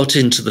 You got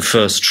into the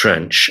first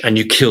trench and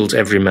you killed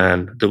every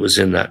man that was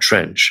in that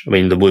trench. I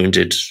mean, the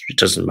wounded, it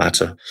doesn't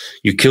matter.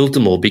 You killed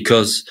them all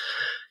because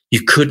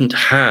you couldn't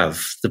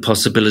have the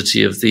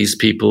possibility of these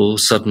people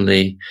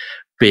suddenly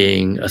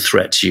being a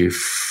threat to you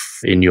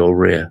in your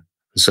rear.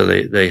 So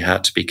they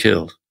had to be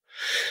killed.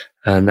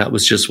 And that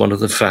was just one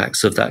of the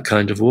facts of that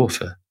kind of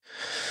warfare.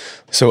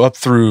 So up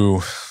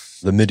through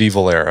the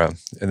medieval era,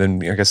 and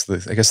then I guess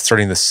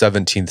starting the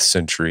 17th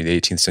century, the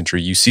 18th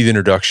century, you see the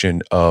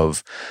introduction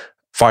of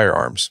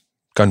firearms,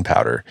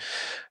 gunpowder.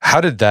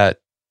 How did that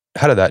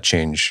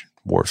change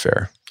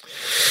warfare?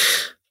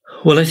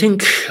 Well, I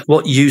think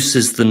what use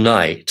is the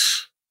knight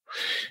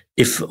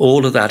if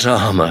all of that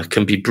armor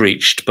can be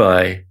breached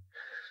by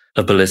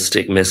a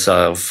ballistic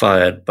missile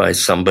fired by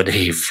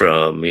somebody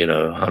from,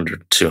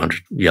 100,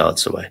 200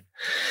 yards away.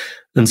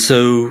 And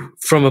so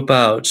from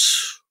about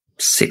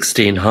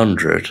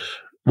 1600,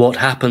 what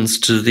happens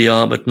to the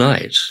armored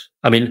knight?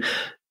 I mean,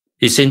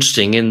 it's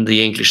interesting, in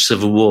the English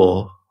Civil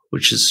War,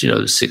 which is, the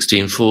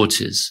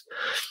 1640s,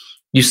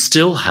 you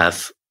still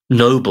have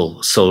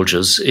noble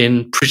soldiers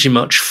in pretty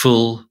much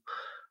full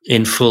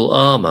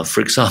armor.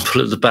 For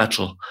example, at the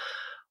Battle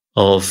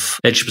of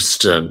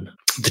Edgbaston,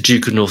 the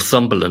Duke of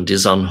Northumberland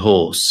is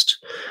unhorsed,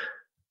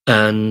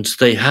 and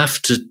they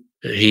have to.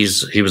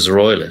 He was a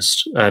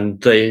royalist,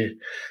 and the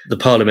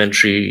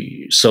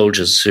parliamentary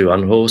soldiers who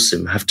unhorse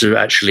him have to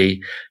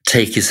actually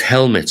take his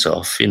helmet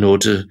off in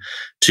order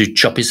to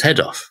chop his head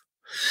off.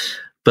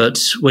 But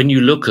when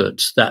you look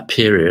at that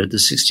period, the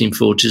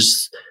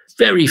 1640s,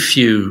 very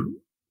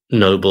few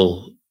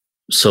noble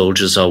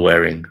soldiers are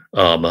wearing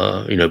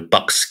armor,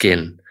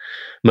 buckskin.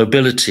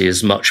 Mobility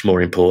is much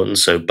more important.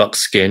 So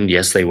buckskin,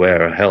 yes, they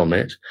wear a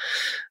helmet,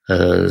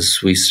 as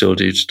we still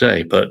do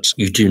today, but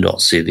you do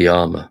not see the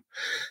armor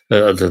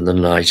other than the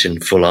knight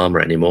in full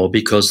armor anymore,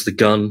 because the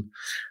gun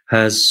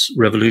has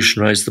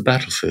revolutionized the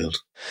battlefield.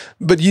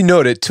 But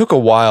it took a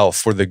while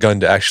for the gun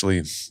to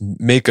actually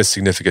make a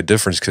significant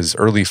difference, because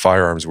early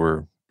firearms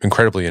were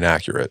incredibly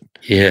inaccurate.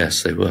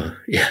 Yes, they were.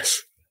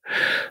 Yes.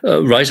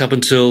 Right up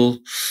until,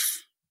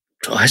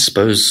 I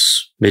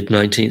suppose,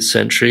 mid-19th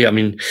century. I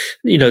mean,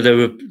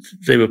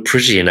 they were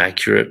pretty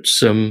inaccurate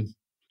in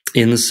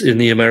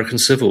the American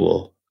Civil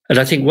War. And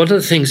I think one of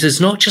the things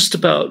is not just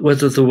about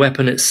whether the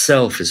weapon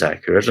itself is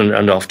accurate,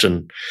 and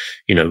often,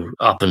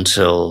 up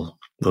until,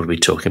 what are we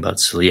talking about,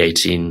 till the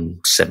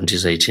 1870s,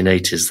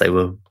 1880s, they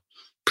were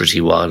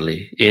pretty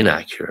wildly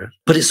inaccurate.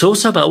 But it's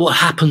also about what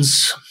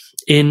happens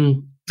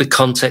in the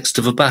context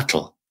of a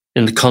battle,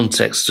 in the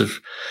context of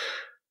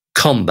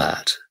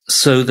combat,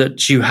 so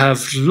that you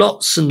have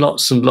lots and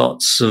lots and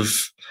lots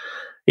of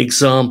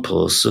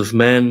examples of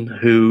men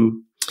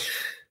who,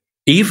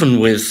 even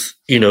with,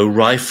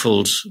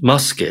 rifled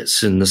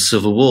muskets in the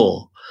Civil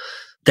War,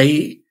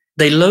 they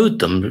load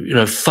them,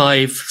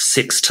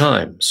 5-6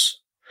 times.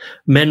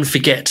 Men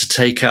forget to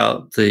take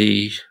out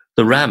the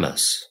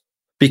rammers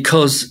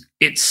because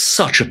it's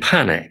such a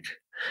panic.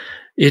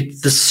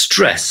 The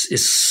stress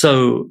is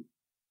so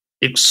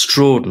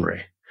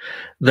extraordinary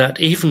that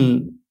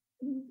even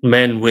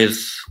men with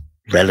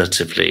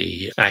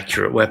relatively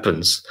accurate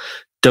weapons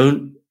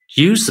don't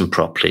use them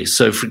properly.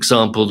 So, for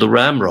example, the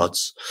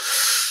ramrods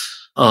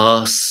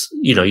are,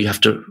 you have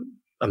to,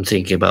 I'm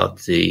thinking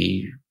about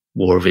the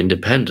War of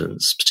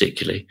Independence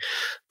particularly,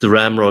 the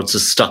ramrods are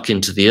stuck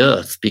into the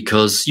earth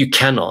because you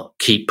cannot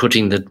keep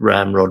putting the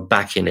ramrod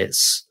back in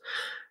its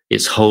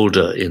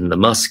holder in the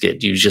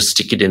musket. You just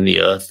stick it in the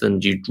earth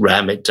and you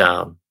ram it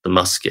down the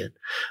musket.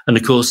 And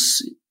of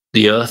course,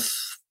 the earth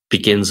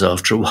begins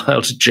after a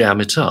while to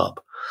jam it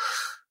up.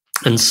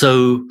 And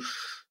so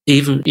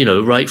even,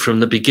 right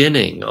from the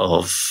beginning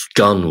of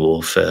gun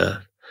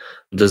warfare,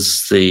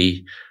 there's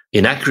the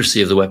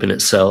inaccuracy of the weapon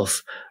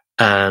itself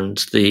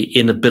and the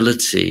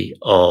inability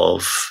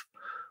of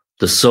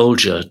the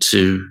soldier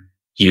to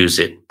use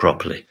it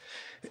properly.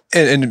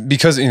 And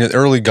because in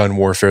early gun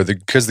warfare,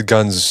 because the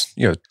guns,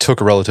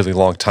 took a relatively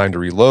long time to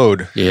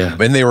reload,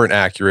 and they were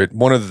inaccurate,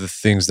 one of the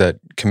things that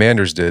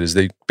commanders did is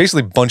they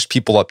basically bunched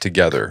people up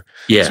together.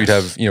 Yes. So you'd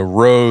have,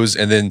 rows,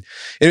 and then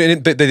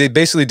they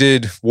basically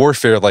did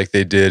warfare like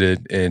they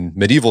did in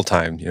medieval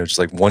time, just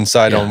like one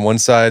side on one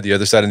side, the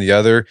other side on the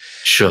other.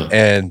 Sure.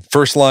 And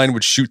first line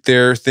would shoot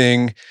their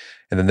thing,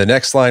 and then the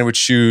next line would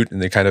shoot,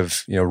 and they kind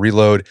of,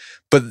 reload.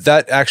 But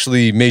that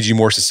actually made you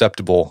more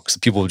susceptible because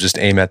people would just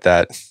aim at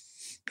that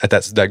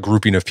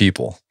grouping of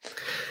people.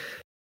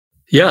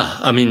 Yeah,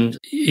 I mean,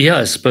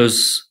 I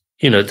suppose,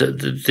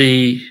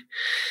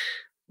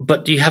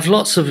 but you have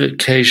lots of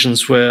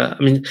occasions where,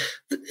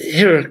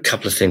 here are a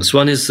couple of things.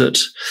 One is that,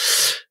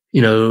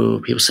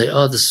 people say,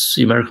 this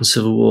the American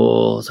Civil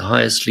War, the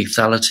highest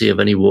lethality of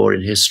any war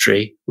in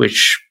history,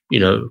 which,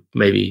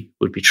 maybe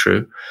would be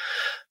true.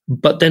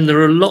 But then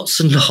there are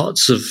lots and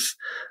lots of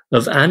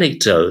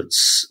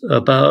anecdotes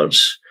about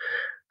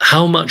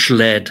how much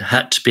lead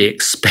had to be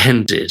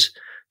expended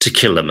to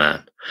kill a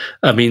man.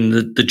 I mean,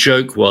 the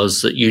joke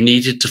was that you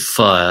needed to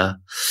fire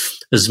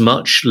as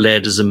much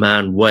lead as a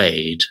man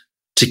weighed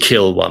to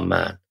kill one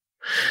man.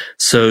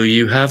 So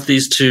you have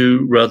these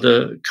two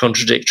rather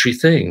contradictory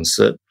things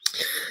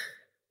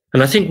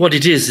and I think what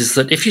it is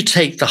that if you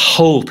take the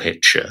whole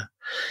picture,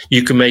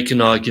 you can make an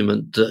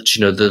argument that,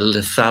 the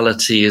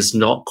lethality is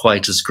not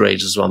quite as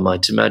great as one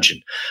might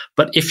imagine.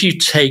 But if you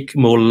take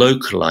more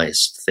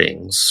localized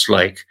things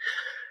like,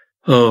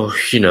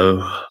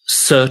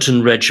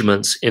 certain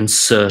regiments in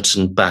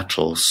certain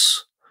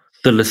battles,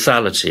 the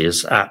lethality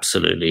is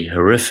absolutely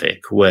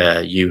horrific,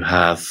 where you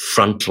have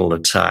frontal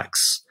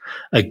attacks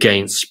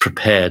against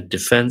prepared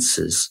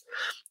defenses.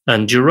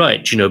 And you're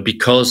right,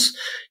 because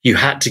you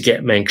had to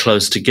get men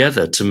close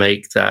together to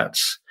make that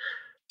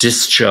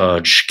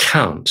discharge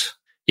count.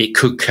 It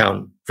could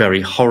count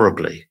very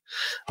horribly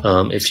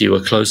if you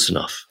were close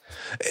enough.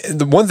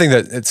 The one thing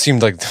that it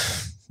seemed like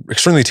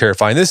extremely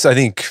terrifying, this I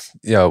think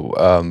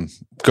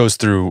goes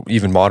through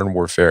even modern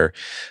warfare,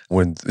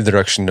 when the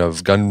introduction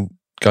of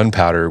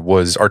gunpowder,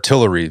 was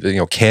artillery,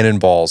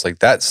 cannonballs. Like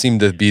that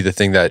seemed to be the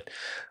thing that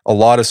a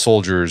lot of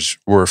soldiers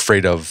were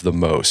afraid of the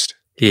most.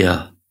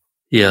 Yeah.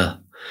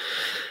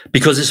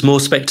 Because it's more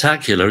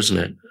spectacular, isn't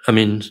it? I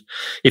mean,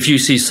 if you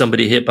see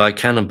somebody hit by a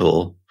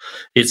cannonball,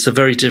 it's a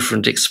very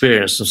different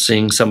experience from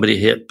seeing somebody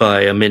hit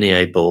by a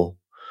mini-A ball.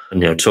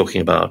 And,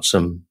 talking about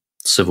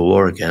Civil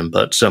War again,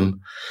 but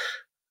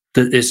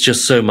it's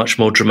just so much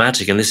more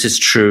dramatic. And this is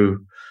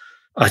true,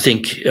 I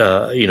think,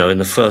 in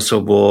the First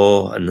World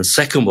War and the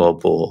Second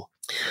World War.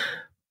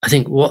 I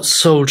think what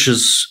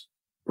soldiers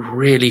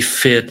really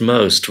feared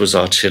most was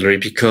artillery,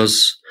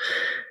 because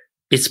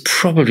it's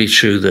probably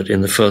true that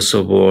in the First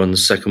World War and the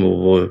Second World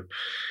War,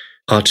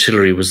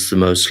 artillery was the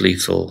most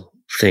lethal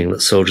thing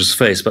that soldiers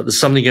faced. But there's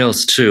something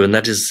else too, and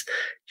that is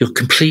you're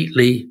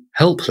completely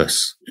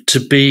helpless. To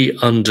be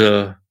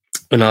under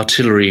an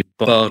artillery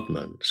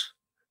bombardment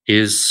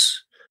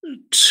is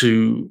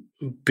to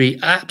be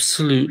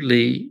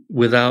absolutely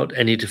without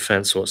any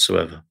defense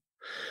whatsoever.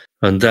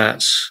 And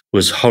that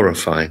was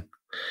horrifying.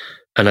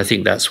 And I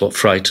think that's what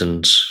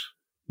frightened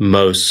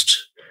most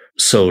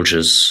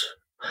soldiers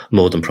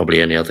more than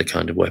probably any other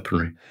kind of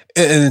weaponry.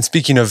 And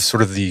speaking of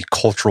sort of the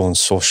cultural and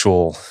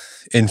social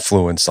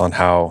influence on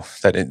how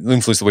that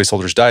influenced the way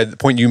soldiers died, the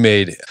point you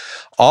made,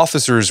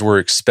 officers were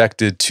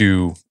expected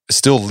to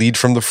still lead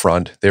from the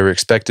front. They were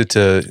expected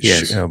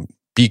to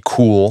be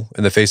cool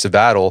in the face of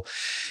battle.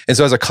 And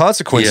so as a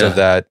consequence of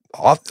that,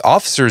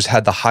 officers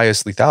had the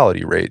highest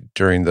lethality rate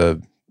during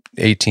the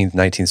 18th,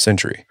 19th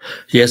century.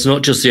 Yes,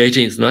 not just the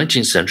 18th,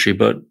 19th century,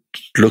 but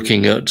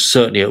looking at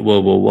certainly at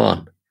World War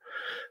I,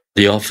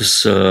 the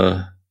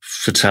officer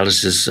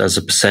fatalities as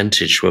a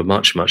percentage were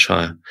much, much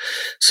higher.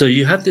 So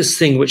you have this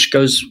thing which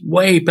goes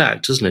way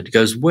back, doesn't it? It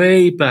goes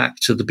way back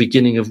to the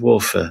beginning of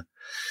warfare,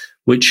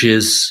 which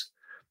is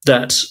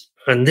that,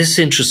 and this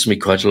interests me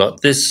quite a lot,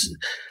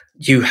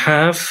 you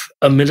have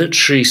a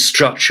military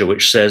structure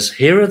which says,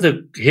 here are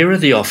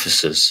the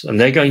officers, and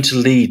they're going to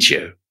lead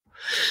you,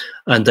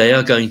 and they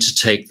are going to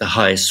take the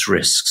highest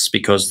risks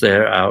because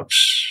they're out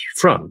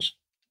front.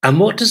 And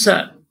what does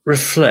that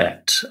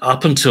reflect?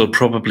 Up until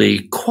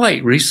probably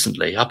quite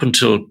recently, up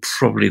until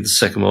probably the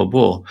Second World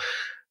War,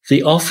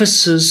 the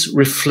officers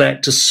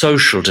reflect a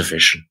social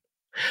division.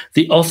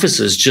 The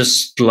officers,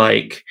 just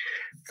like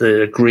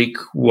the Greek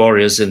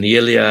warriors in the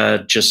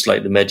Iliad, just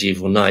like the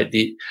medieval knight,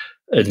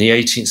 in the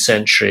 18th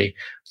century,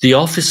 the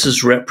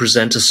officers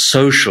represent a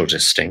social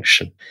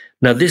distinction.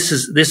 Now,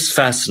 this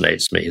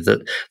fascinates me,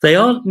 that they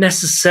aren't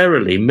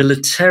necessarily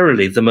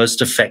militarily the most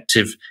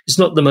effective. It's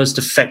not the most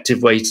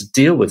effective way to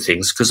deal with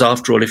things, because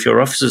after all, if your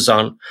officers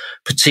aren't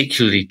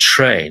particularly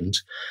trained,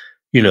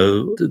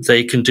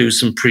 they can do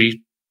some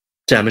pretty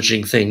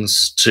damaging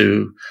things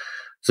to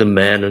the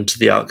men and to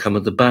the outcome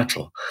of the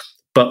battle.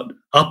 But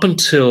up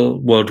until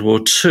World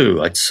War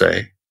II, I'd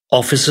say,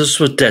 officers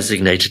were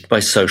designated by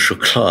social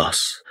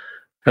class.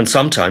 And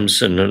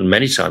sometimes, and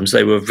many times,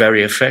 they were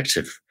very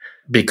effective.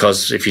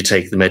 Because if you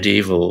take the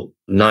medieval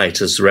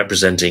knight as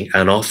representing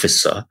an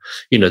officer,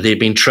 they'd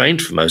been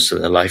trained for most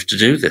of their life to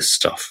do this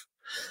stuff.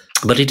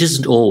 But it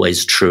isn't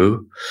always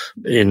true,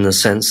 in the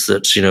sense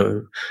that,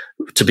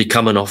 to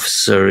become an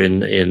officer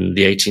in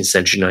the 18th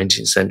century,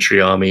 19th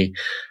century army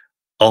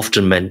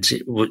often meant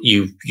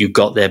you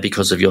got there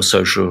because of your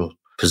social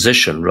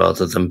position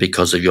rather than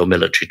because of your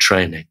military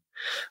training.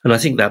 And I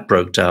think that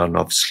broke down,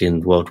 obviously,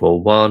 in World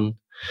War I.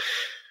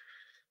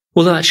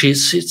 Well, actually,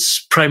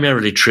 it's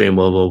primarily true in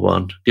World War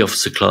I. The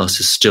officer class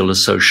is still a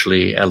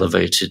socially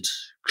elevated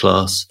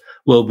class.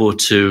 World War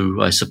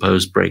II, I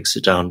suppose, breaks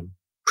it down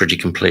pretty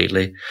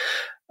completely.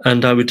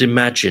 And I would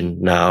imagine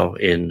now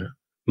in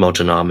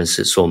modern armies,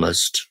 it's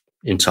almost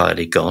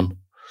entirely gone.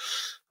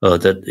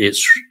 That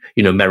it's,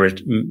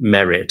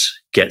 merit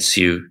gets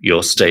you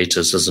your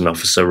status as an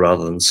officer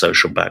rather than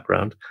social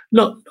background.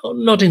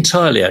 Not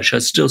entirely, actually.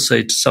 I'd still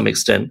say to some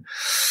extent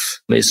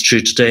it's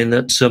true today in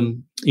that,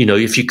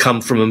 if you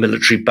come from a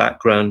military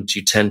background,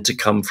 you tend to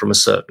come from a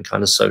certain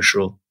kind of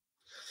social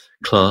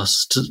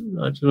class.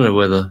 I don't know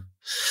whether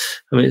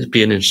I mean, it'd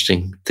be an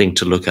interesting thing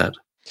to look at.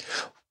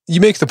 You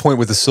make the point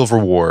with the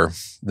Civil War,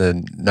 the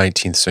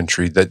 19th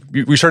century, that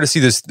we start to see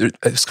this,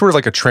 it's sort of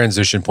like a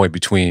transition point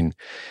between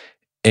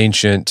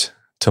ancient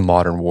to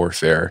modern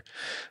warfare.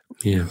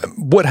 Yeah.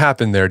 What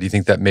happened there? Do you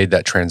think that made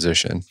that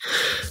transition?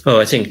 Oh,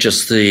 I think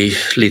just the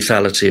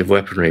lethality of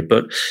weaponry.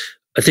 But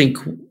I think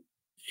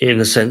in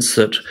the sense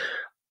that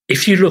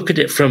if you look at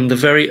it from the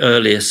very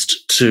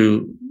earliest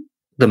to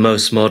the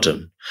most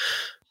modern,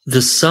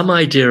 there's some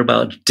idea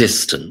about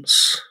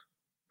distance,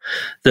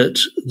 that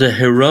the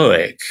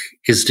heroic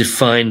is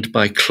defined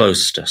by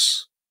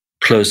closeness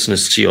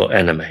to your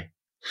enemy.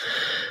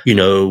 You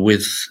know,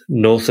 with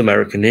North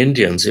American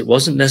Indians, it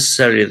wasn't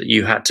necessarily that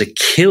you had to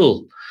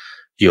kill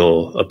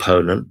your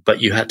opponent,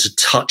 but you had to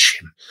touch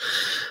him,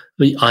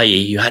 i.e.,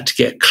 you had to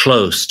get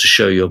close to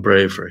show your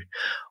bravery.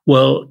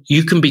 Well,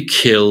 you can be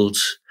killed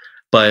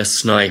by a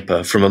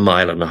sniper from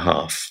 1.5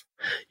 miles.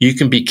 You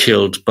can be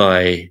killed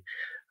by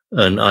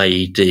an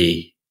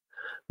IED,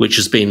 which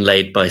has been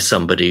laid by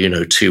somebody,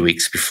 2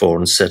 weeks before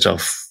and set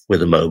off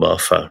with a mobile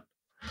phone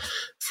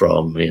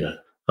from,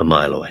 1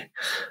 mile away.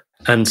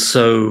 And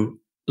so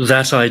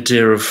that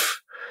idea of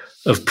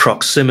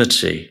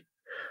proximity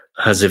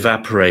has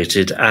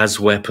evaporated as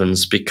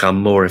weapons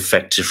become more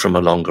effective from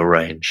a longer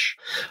range.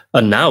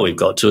 And now we've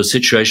got to a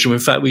situation where,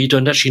 in fact, where you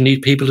don't actually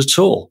need people at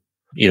all.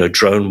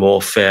 Drone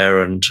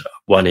warfare, and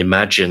one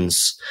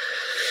imagines,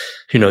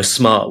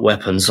 smart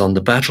weapons on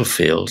the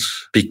battlefield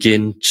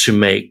begin to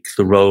make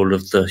the role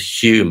of the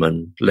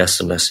human less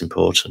and less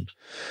important.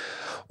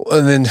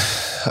 And then,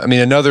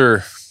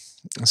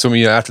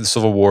 after the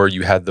Civil War,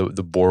 you had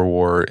the Boer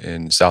War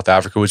in South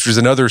Africa, which was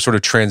another sort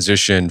of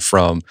transition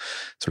from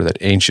sort of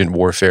that ancient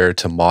warfare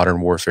to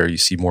modern warfare. You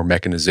see more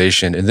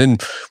mechanization. And then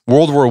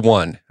World War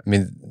I,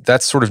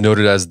 that's sort of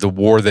noted as the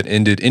war that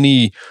ended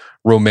any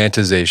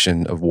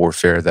romanticization of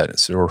warfare, that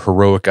sort of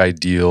heroic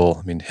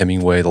ideal.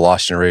 Hemingway, The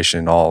Lost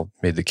Generation, all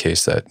made the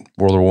case that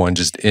World War I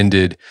just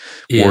ended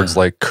words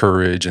like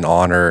courage and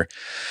honor.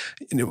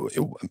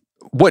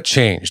 What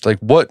changed? Like,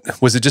 what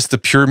was it? Just the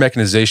pure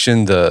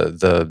mechanization,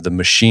 the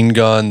machine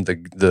gun,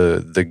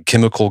 the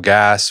chemical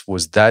gas?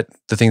 Was that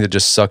the thing that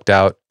just sucked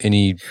out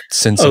any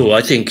sense? Oh,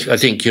 I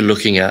think you're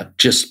looking at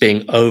just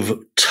being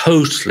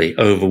totally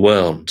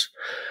overwhelmed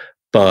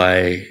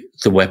by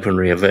the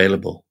weaponry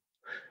available.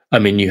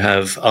 You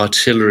have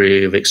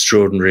artillery of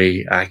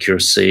extraordinary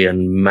accuracy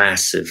and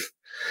massive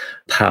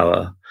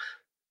power.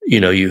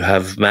 You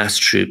have mass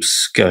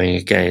troops going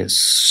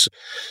against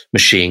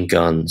machine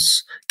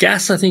guns.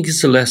 Gas, I think,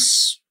 is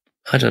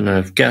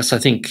gas, I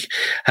think,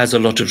 has a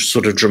lot of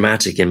sort of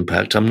dramatic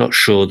impact. I'm not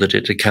sure that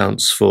it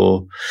accounts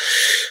for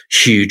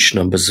huge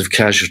numbers of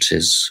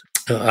casualties.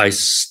 I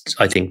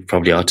think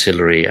probably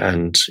artillery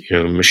and,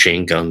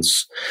 machine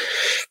guns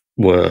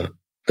were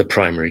the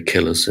primary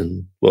killers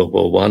in World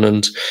War I.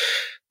 And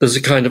there's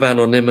a kind of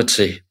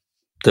anonymity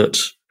that,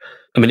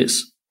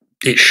 it's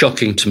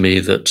shocking to me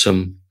that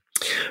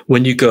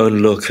when you go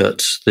and look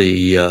at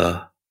the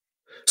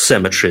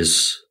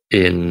cemeteries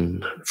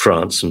in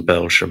France and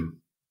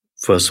Belgium,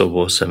 First World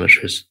War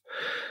cemeteries,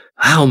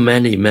 how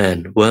many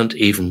men weren't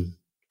even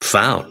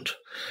found?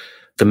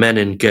 The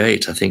Menin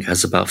Gate, I think,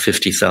 has about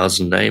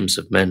 50,000 names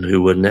of men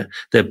who were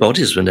their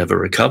bodies were never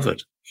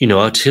recovered.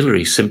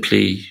 Artillery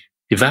simply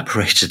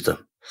evaporated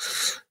them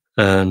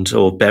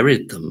or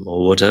buried them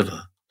or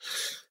whatever.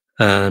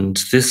 And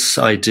this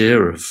idea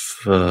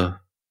of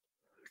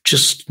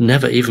just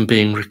never even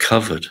being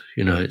recovered,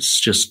 it's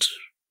just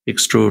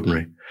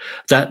extraordinary.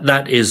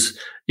 That is,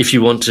 if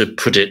you want to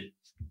put it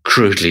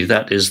crudely,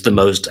 that is the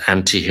most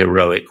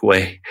anti-heroic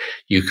way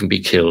you can be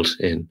killed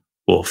in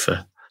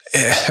warfare.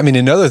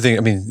 Another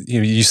thing,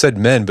 you said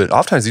men, but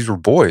oftentimes these were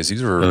boys.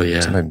 These were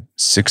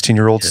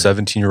 16-year-old,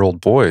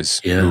 17-year-old boys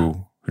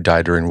who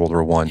died during World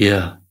War I.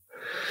 Yeah.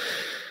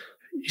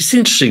 It's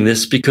interesting,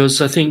 this,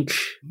 because I think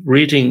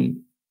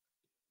reading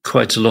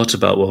quite a lot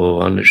about World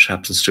War I, which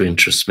happens to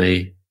interest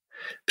me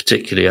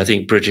particularly, I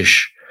think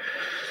British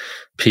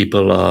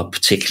people are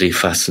particularly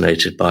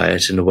fascinated by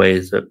it in a way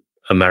that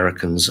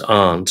Americans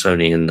aren't,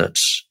 only in that,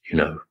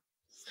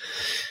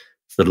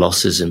 the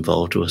losses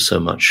involved were so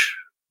much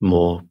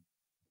more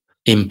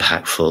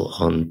impactful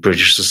on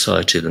British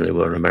society than they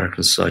were on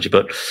American society.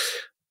 But,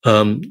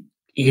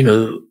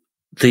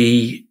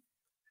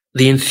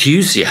 the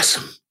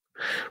enthusiasm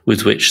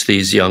with which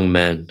these young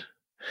men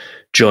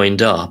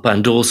joined up,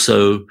 and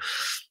also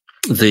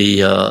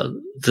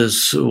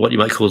there's what you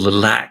might call the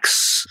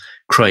lax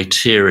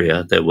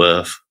criteria there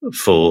were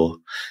for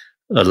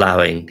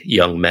allowing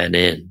young men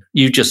in.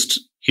 You just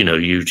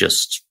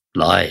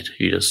lied.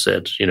 You just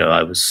said,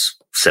 I was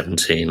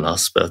 17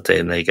 last birthday,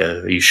 and they go,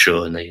 are you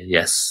sure? And they,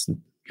 yes,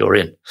 you're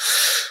in.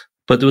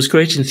 But there was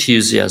great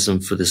enthusiasm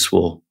for this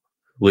war,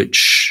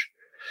 which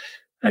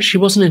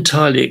actually wasn't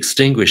entirely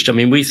extinguished.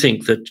 We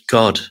think that,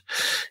 God,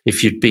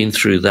 if you'd been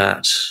through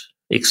that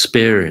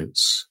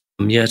experience,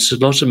 yet a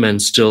lot of men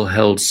still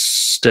held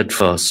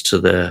steadfast to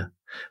their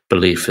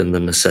belief in the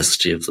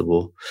necessity of the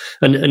war.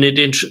 And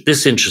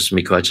this interests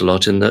me quite a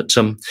lot in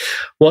that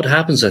what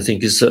happens, I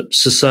think, is that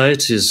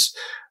societies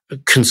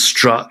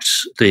construct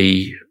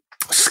the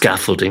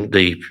scaffolding,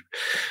 the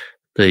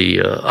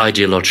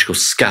ideological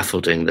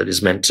scaffolding that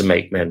is meant to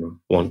make men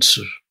want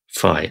to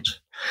fight.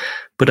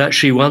 But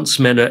actually, once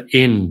men are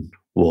in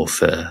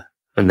warfare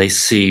and they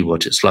see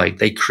what it's like,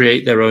 they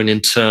create their own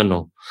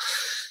internal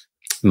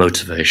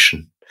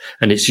motivation.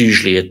 And it's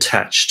usually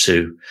attached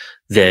to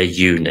their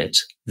unit,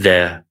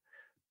 their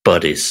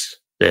buddies,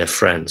 their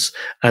friends.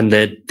 And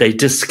they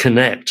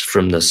disconnect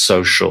from the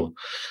social,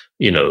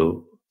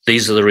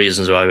 these are the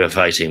reasons why we're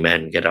fighting,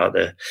 men, get out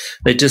there.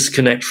 They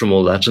disconnect from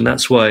all that. And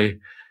that's why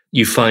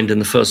you find in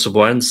the First World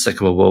War and the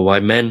Second World War why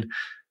men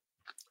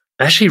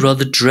actually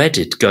rather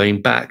dreaded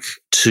going back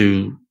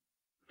to,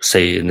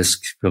 say,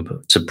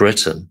 to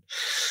Britain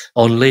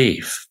on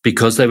leave,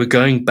 because they were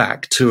going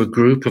back to a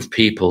group of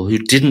people who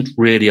didn't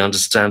really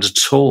understand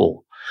at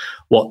all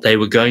what they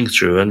were going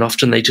through. And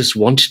often they just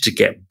wanted to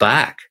get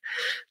back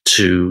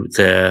to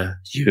their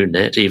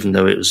unit, even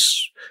though it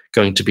was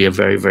going to be a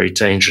very, very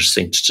dangerous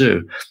thing to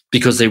do,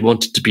 because they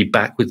wanted to be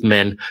back with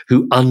men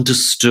who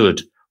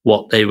understood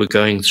what they were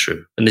going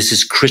through. And this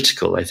is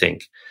critical, I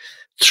think,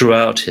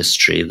 throughout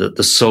history, that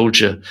the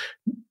soldier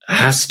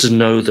has to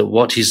know that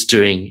what he's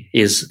doing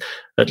is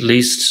at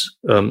least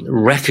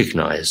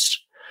recognized.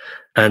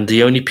 And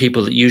the only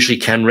people that usually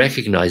can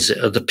recognize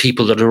it are the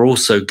people that are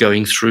also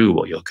going through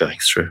what you're going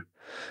through.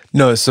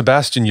 No,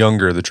 Sebastian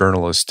Junger, the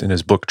journalist, in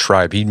his book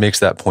Tribe, he makes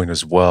that point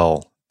as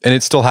well. And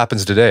it still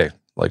happens today.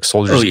 Like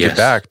soldiers get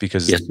back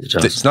because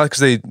it's not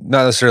because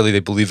not necessarily they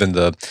believe in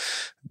the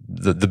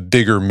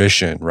bigger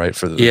mission, right,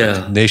 for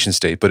the nation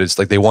state, but it's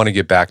like they want to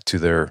get back to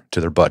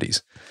their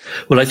buddies.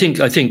 Well, I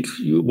think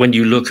when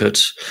you look at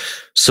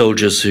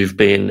soldiers who've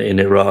been in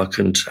Iraq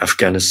and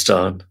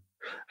Afghanistan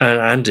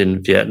and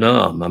in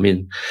Vietnam, I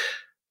mean,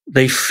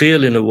 they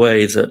feel in a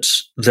way that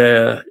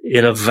they're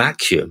in a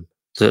vacuum,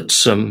 that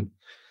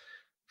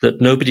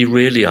nobody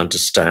really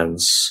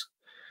understands.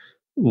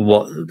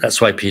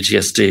 That's why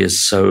PTSD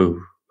is so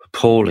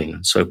appalling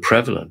and so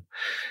prevalent,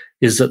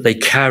 is that they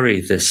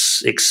carry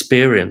this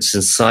experience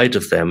inside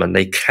of them and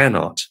they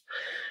cannot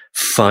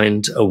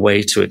find a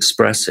way to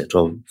express it,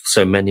 or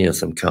so many of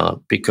them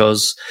can't,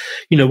 because,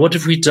 what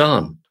have we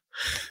done?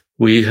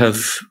 We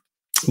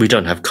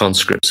don't have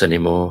conscripts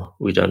anymore.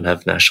 We don't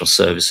have national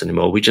service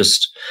anymore. We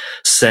just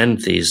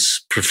send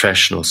these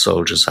professional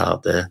soldiers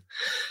out there,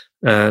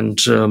 and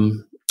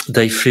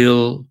they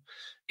feel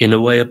in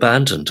a way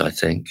abandoned, I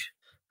think.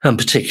 And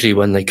particularly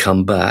when they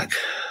come back.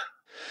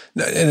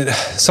 And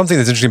something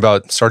that's interesting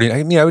about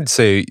starting, I would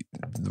say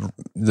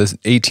the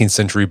 18th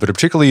century, but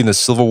particularly in the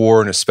Civil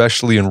War and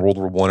especially in World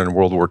War I and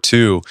World War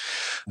II,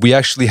 we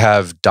actually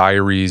have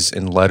diaries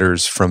and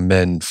letters from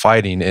men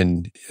fighting.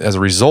 And as a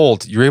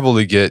result, you're able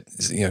to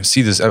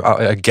see this,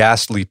 a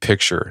ghastly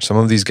picture. Some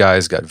of these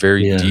guys got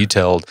very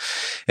detailed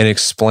in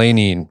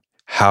explaining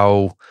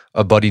how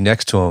a buddy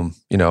next to him,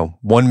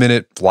 1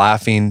 minute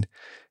laughing,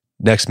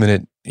 next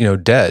minute,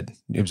 dead.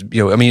 It was,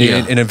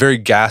 in a very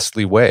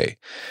ghastly way.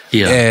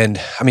 Yeah. And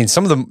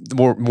some of the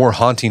more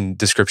haunting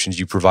descriptions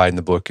you provide in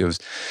the book, it was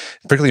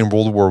particularly in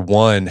World War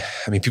I.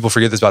 People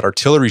forget this about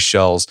artillery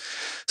shells.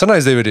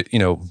 Sometimes they would,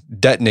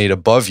 detonate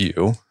above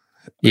you,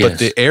 but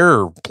the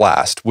air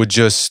blast would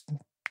just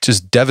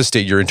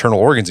devastate your internal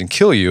organs and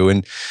kill you.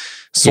 And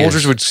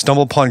soldiers would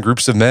stumble upon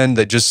groups of men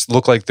that just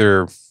look like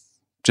they're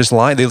just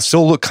lying. They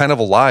still look kind of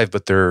alive,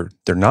 but they're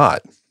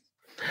not.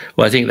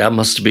 Well, I think that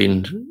must have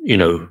been,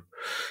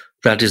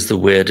 that is the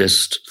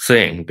weirdest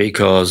thing,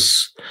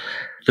 because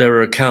there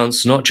are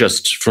accounts not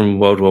just from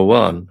World War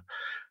I,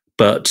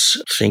 but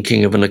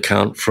thinking of an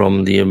account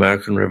from the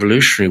American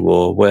Revolutionary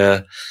War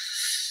where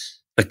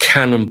a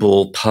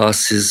cannonball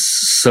passes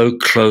so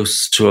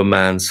close to a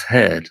man's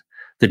head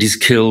that he's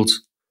killed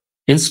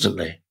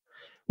instantly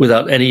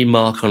without any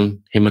mark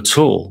on him at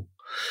all.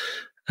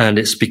 And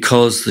it's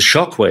because the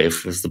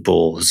shockwave of the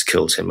ball has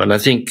killed him. And I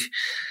think,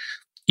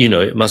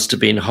 it must have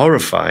been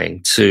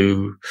horrifying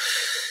to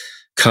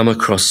come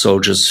across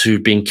soldiers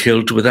who'd been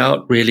killed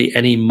without really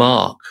any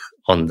mark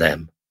on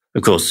them.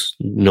 Of course,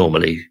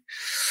 normally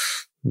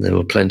there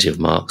were plenty of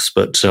marks,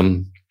 but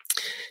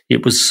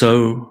it was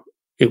so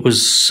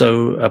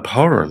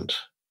abhorrent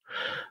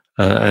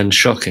and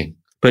shocking.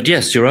 But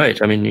yes, you're right.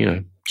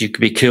 You could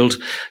be killed.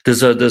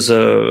 There's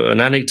an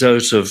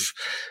anecdote of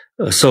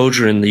a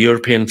soldier in the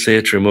European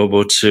theater in World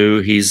War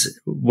II. He's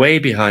way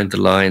behind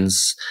the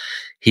lines.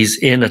 He's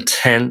in a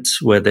tent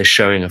where they're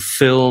showing a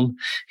film.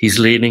 He's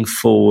leaning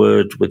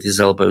forward with his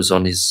elbows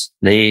on his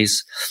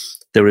knees.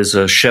 There is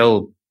a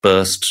shell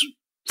burst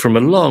from a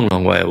long,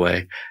 long way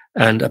away,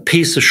 and a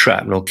piece of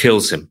shrapnel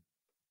kills him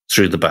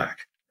through the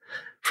back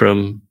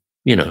from,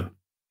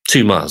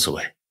 2 miles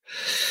away.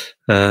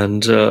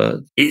 And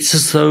it's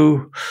as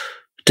though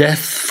death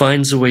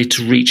finds a way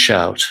to reach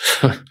out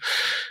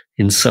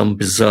in some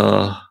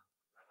bizarre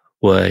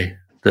way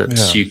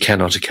that you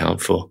cannot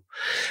account for.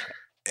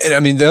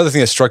 And the other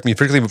thing that struck me,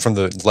 particularly from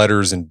the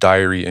letters and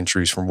diary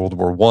entries from World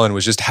War I,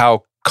 was just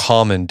how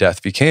common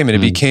death became. And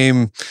it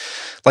became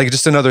like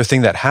just another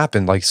thing that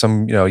happened. Like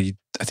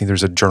I think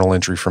there's a journal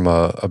entry from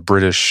a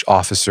British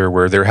officer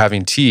where they're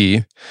having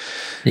tea.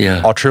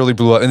 Yeah. Artillery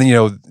blew up. And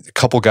then,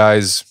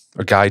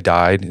 a guy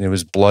died and it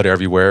was blood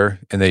everywhere.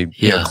 And they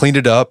cleaned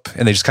it up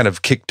and they just kind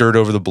of kicked dirt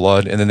over the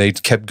blood. And then they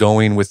kept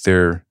going with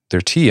their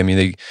tea. I mean,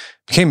 they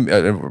became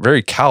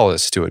very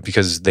callous to it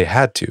because they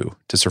had to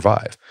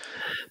survive.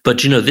 But,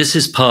 this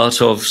is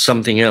part of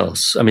something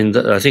else. I mean,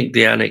 I think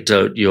the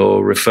anecdote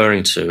you're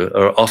referring to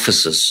are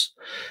officers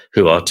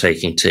who are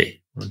taking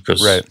tea.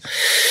 Because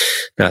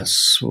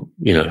that's,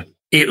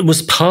 it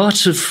was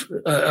part of,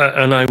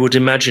 and I would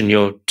imagine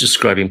you're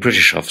describing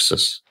British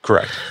officers.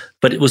 Correct.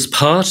 But it was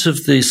part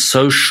of the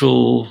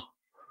social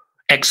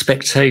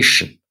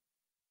expectation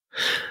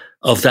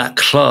of that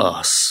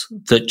class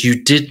that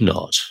you did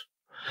not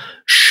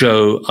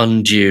show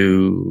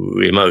undue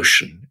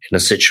emotion in a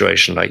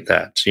situation like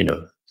that.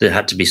 There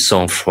had to be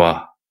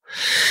sang-froid.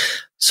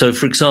 So,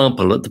 for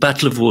example, at the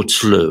Battle of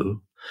Waterloo,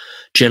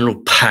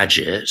 General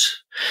Paget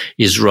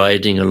is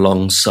riding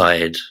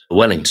alongside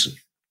Wellington,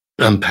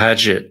 and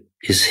Paget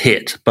is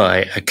hit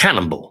by a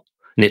cannonball,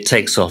 and it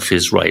takes off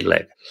his right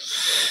leg.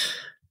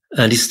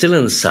 And he's still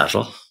in the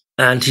saddle,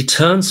 and he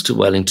turns to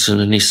Wellington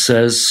and he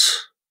says,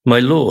 "My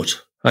lord,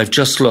 I've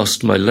just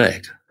lost my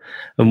leg."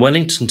 And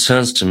Wellington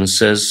turns to him and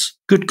says,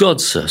 "Good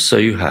God, sir, so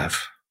you have."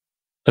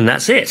 And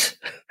that's it.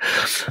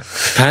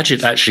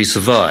 Paget actually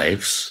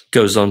survives,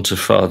 goes on to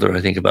father, I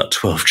think, about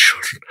 12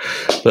 children.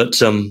 But,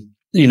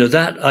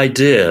 that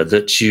idea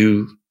that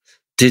you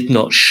did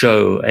not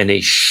show any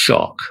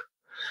shock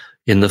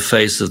in the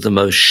face of the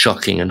most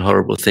shocking and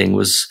horrible thing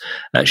was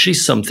actually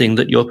something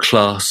that your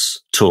class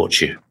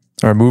taught you.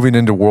 All right, moving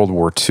into World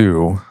War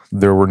II,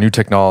 there were new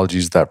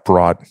technologies that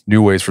brought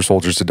new ways for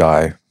soldiers to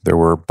die. There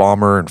were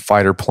bomber and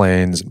fighter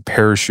planes and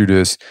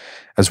parachutists,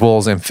 as well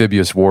as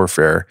amphibious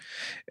warfare.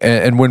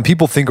 And when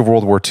people think of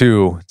World War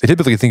II, they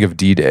typically think of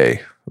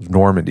D-Day, of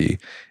Normandy.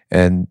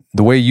 And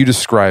the way you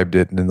described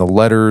it, and in the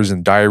letters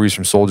and diaries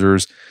from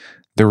soldiers,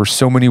 there were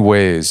so many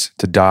ways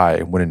to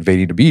die when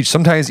invading a beach,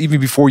 sometimes even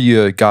before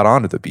you got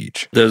onto the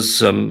beach.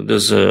 There's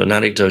an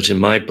anecdote in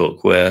my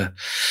book where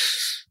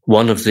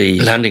one of the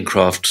landing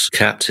craft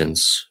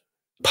captains,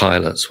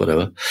 pilots,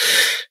 whatever,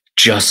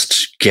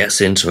 just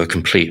gets into a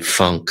complete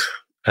funk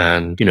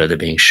and, they're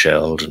being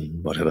shelled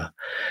and whatever.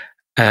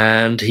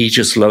 And he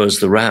just lowers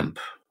the ramp.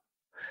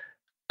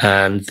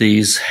 And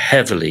these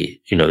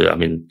heavily,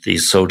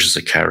 these soldiers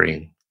are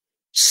carrying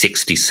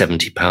 60,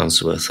 70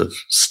 pounds worth of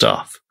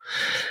stuff.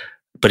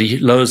 But he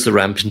lowers the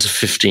ramp into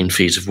 15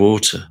 feet of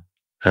water.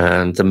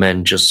 And the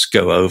men just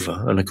go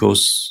over. And of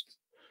course,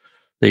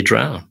 they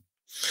drown.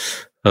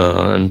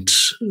 And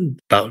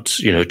about,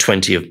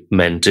 20 of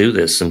men do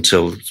this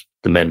until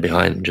the men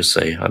behind them just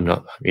say, "I'm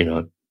not,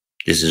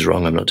 this is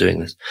wrong. I'm not doing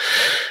this."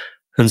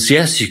 And so,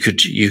 yes, you could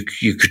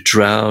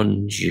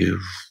drown.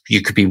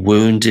 You could be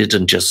wounded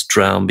and just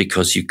drown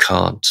because you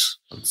can't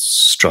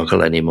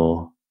struggle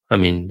anymore. I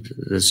mean,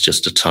 there's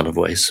just a ton of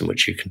ways in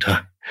which you can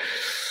die.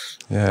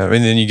 Yeah,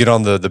 and then you get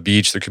on the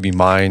beach. There could be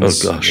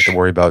mines. Oh, gosh. You have to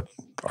worry about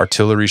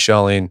artillery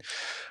shelling.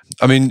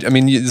 I mean,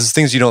 there's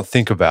things you don't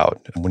think about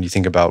when you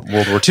think about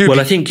World War II. Well,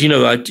 I think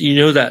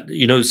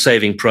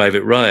Saving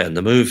Private Ryan,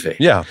 the movie.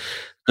 Yeah,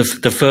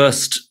 the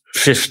first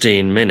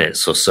 15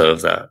 minutes or so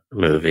of that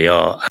movie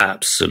are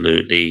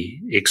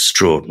absolutely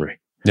extraordinary.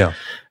 Yeah,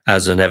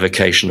 as an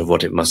evocation of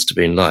what it must have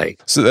been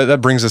like. So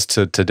that brings us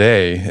to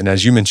today, and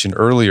as you mentioned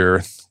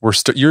earlier, we're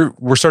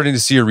starting to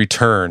see a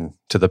return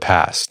to the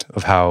past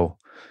of how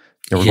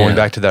we're going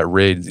back to that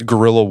raid,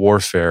 guerrilla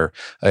warfare,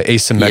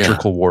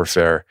 asymmetrical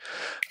warfare.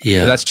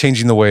 Yeah, that's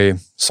changing the way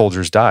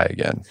soldiers die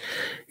again.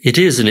 It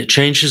is, and it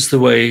changes the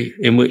way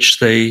in which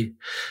they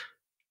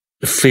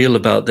feel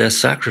about their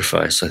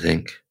sacrifice, I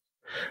think.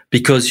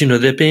 Because,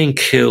 they're being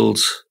killed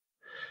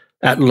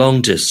at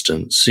long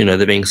distance.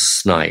 They're being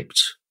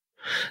sniped.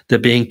 They're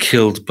being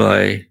killed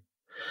by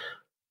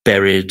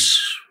buried,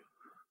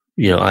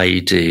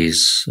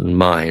 IEDs and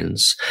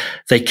mines.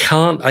 They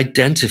can't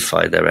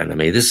identify their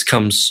enemy. This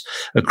comes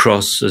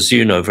across, as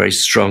you know, very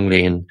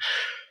strongly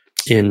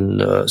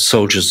in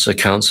soldiers'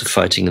 accounts of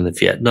fighting in the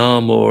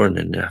Vietnam War and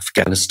in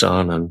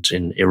Afghanistan and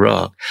in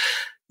Iraq.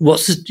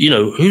 Who's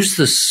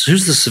the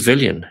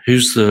civilian?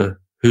 Who's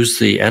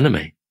the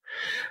enemy?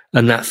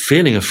 And that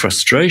feeling of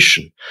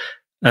frustration.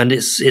 And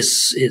it's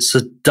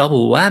a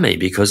double whammy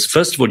because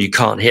first of all, you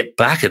can't hit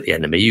back at the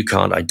enemy. You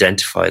can't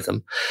identify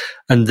them.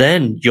 And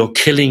then you're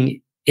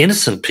killing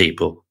innocent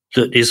people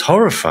that is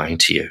horrifying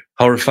to you,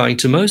 horrifying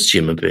to most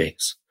human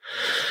beings.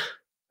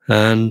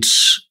 And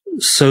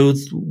so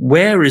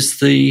where is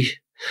the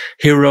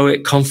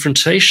heroic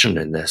confrontation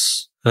in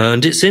this?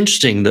 And it's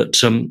interesting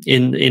that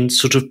in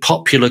sort of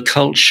popular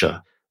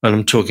culture, and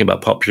I'm talking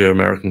about popular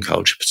American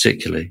culture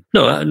particularly,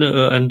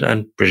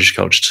 and British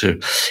culture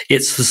too,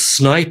 it's the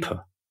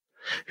sniper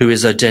who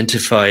is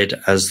identified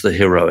as the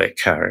heroic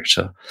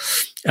character,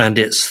 and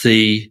it's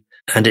the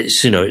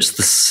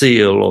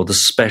SEAL or the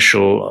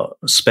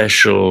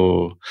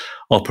special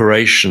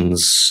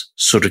operations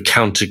sort of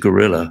counter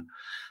guerrilla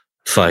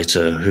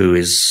fighter who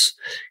is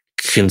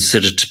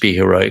considered to be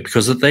heroic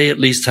because they at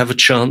least have a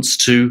chance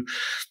to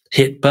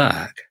hit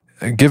back.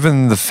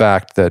 Given the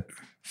fact that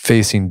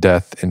facing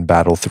death in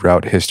battle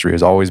throughout history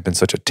has always been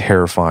such a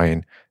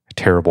terrifying,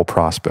 terrible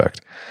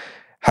prospect,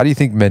 how do you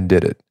think men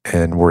did it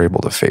and were able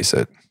to face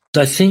it?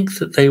 I think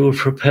that they were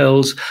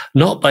propelled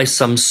not by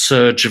some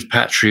surge of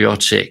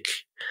patriotic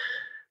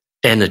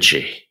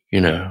energy,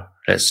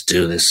 let's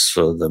do this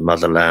for the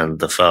motherland,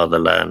 the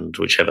fatherland,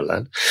 whichever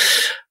land.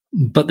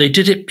 But they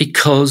did it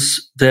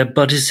because their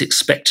buddies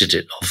expected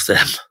it of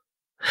them.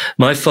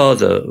 My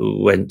father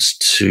was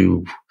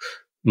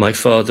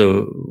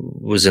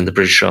in the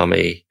British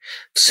Army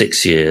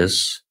 6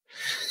 years.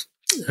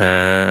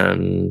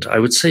 And I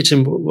would say to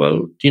him,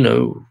 well,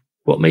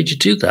 what made you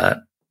do that?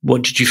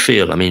 What did you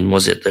feel? I mean,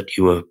 was it that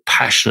you were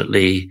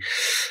passionately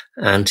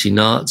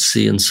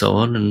anti-Nazi and so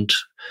on? And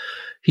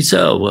he'd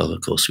say, oh, well,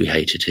 of course we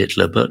hated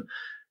Hitler, but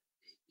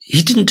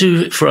he didn't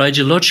do it for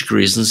ideological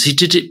reasons. He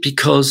did it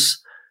because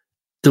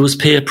there was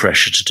peer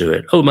pressure to do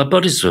it. Oh, my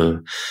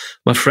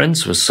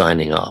friends were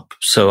signing up,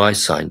 so I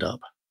signed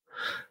up.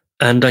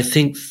 And I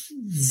think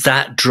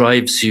that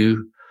drives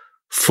you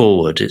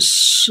forward.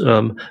 It's not,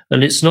 I'm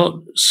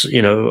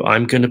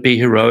going to be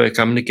heroic.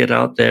 I'm going to get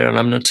out there and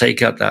I'm going to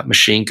take out that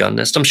machine gun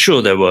nest. I'm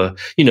sure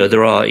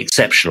there are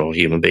exceptional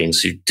human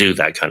beings who do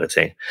that kind of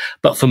thing.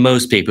 But for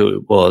most people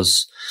it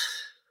was,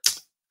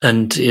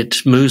 and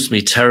it moves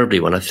me terribly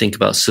when I think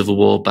about Civil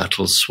War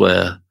battles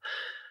where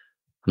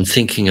I'm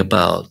thinking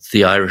about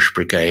the Irish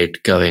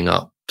Brigade going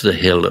up the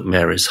hill at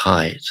Mary's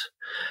Height,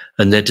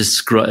 and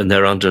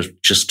they're under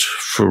just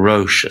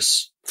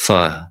ferocious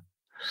fire.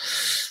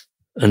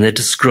 And they're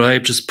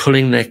described as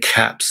pulling their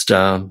caps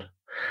down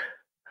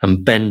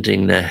and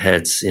bending their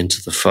heads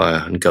into the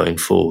fire and going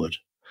forward.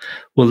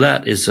 Well,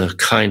 that is a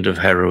kind of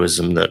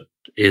heroism that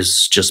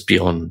is just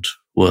beyond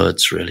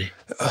words, really.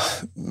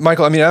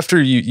 Michael, I mean,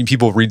 after you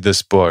people read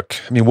this book,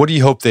 I mean, what do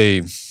you hope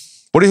they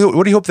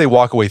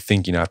walk away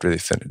thinking after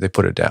they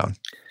put it down?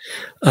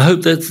 I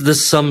hope that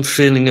there's some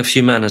feeling of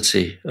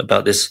humanity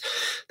about this.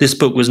 This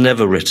book was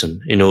never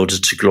written in order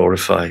to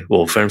glorify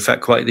warfare. In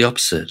fact, quite the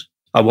opposite.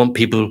 I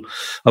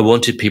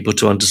wanted people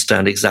to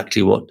understand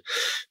exactly what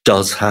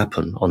does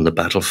happen on the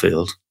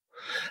battlefield.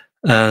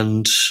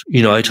 And,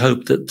 I'd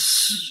hope that,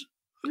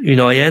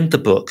 I end the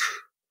book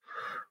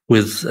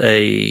with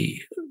a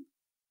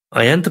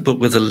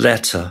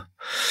letter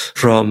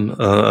from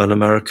an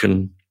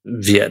American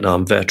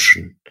Vietnam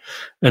veteran.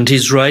 And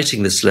he's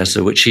writing this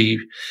letter, which he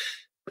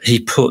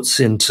puts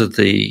into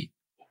the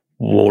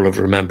Wall of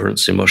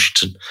Remembrance in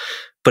Washington.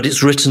 But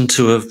it's written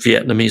to a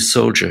Vietnamese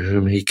soldier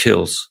whom he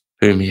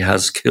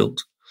has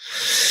killed.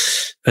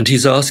 And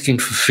he's asking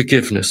for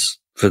forgiveness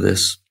for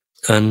this.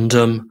 And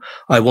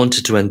I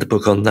wanted to end the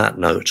book on that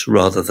note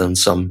rather than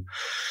some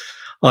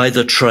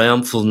either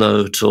triumphal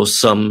note or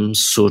some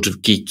sort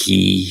of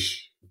geeky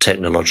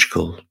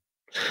technological,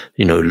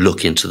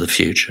 look into the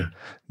future.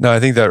 No, I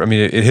think that,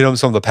 it hit on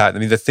some of the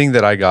pattern. The thing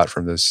that I got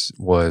from this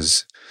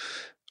was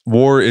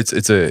war,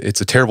 it's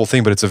a terrible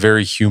thing, but it's a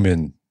very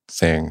human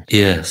thing.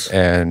 Yes.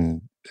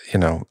 And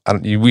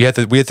we have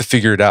to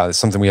figure it out. It's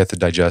something we have to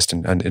digest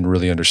and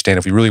really understand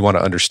if we really want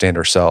to understand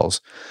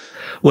ourselves.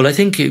 Well, I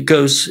think it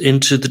goes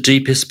into the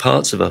deepest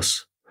parts of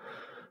us.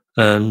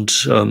 And,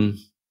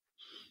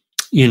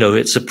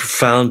 it's a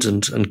profound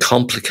and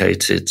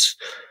complicated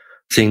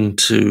thing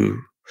to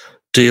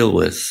deal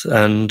with.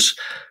 And,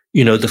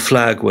 the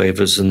flag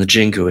wavers and the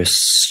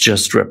jingoists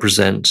just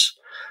represent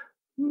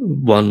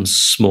one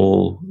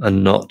small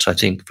and not, I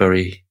think,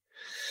 very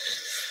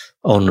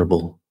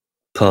honorable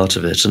part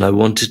of it. And I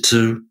wanted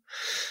to,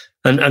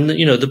 and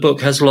the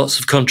book has lots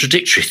of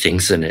contradictory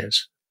things in it,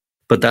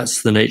 but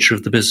that's the nature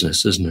of the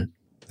business, isn't it?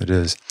 It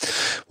is.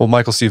 Well,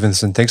 Michael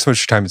Stevenson, thanks so much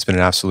for your time. It's been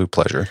an absolute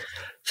pleasure.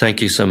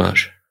 Thank you so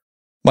much.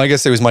 My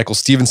guest today was Michael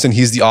Stevenson.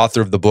 He's the author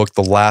of the book,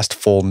 The Last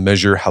Full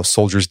Measure, How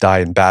Soldiers Die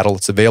in Battle.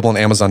 It's available on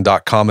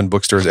Amazon.com and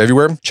bookstores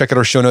everywhere. Check out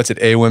our show notes at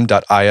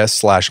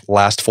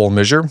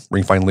aom.is/lastfullmeasure, where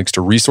you can find links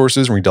to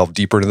resources where we delve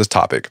deeper into this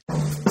topic.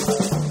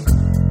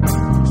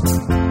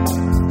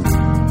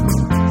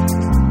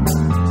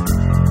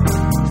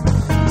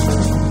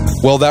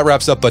 Well, that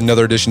wraps up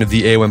another edition of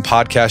the AOM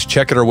podcast.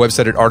 Check out our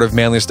website at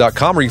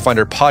artofmanliness.com, where you can find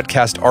our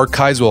podcast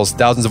archives, as well as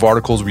thousands of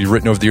articles we've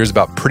written over the years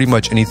about pretty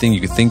much anything you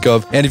could think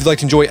of. And if you'd like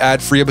to enjoy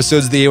ad-free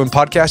episodes of the AOM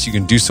podcast, you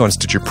can do so on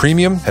Stitcher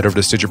Premium. Head over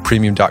to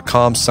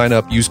stitcherpremium.com, sign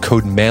up, use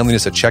code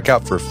manliness at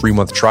checkout for a free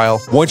month trial.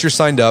 Once you're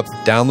signed up,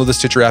 download the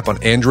Stitcher app on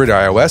Android or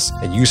iOS,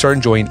 and you can start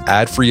enjoying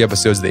ad-free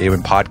episodes of the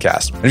AOM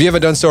podcast. And if you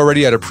haven't done so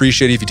already, I'd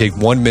appreciate it if you take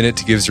 1 minute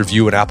to give us a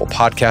review on Apple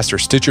Podcasts or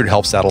Stitcher. It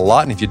helps out a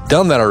lot. And if you've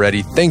done that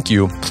already, thank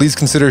you. Please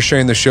consider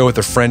sharing the show with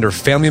a friend or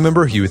family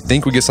member who you would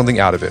think would get something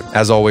out of it.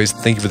 As always,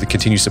 thank you for the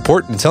continued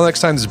support. Until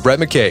next time, this is Brett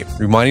McKay,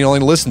 reminding you only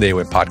to listen to the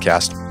AOM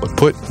podcast, but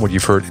put what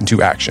you've heard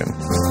into action.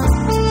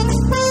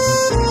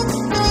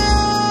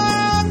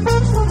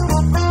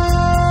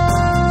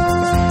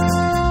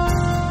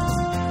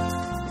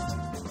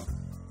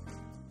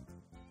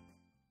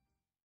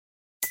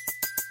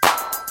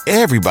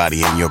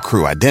 Everybody in your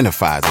crew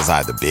identifies as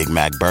either Big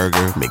Mac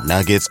Burger,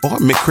 McNuggets, or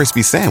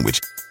McCrispy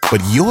Sandwich.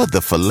 But you're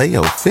the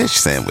Filet-O-Fish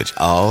Sandwich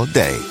all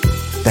day.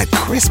 That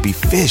crispy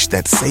fish,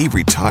 that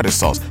savory tartar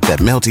sauce, that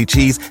melty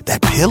cheese,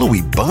 that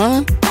pillowy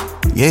bun.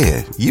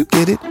 Yeah, you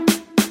get it.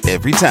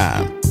 Every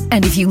time.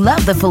 And if you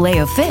love the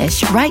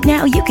Filet-O-Fish, right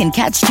now you can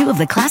catch 2 of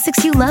the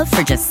classics you love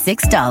for just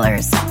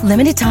 $6.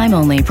 Limited time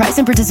only. Price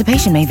and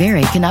participation may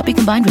vary. Cannot be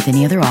combined with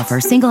any other offer.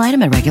 Single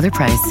item at regular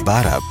price.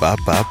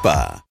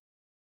 Ba-da-ba-ba-ba.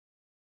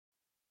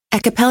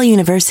 At Capella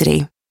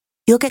University,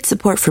 you'll get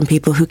support from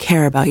people who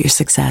care about your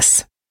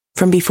success.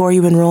 From before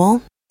you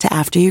enroll to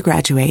after you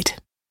graduate.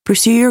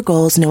 Pursue your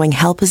goals knowing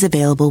help is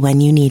available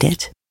when you need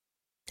it.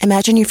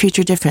 Imagine your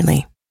future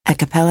differently at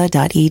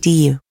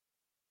capella.edu.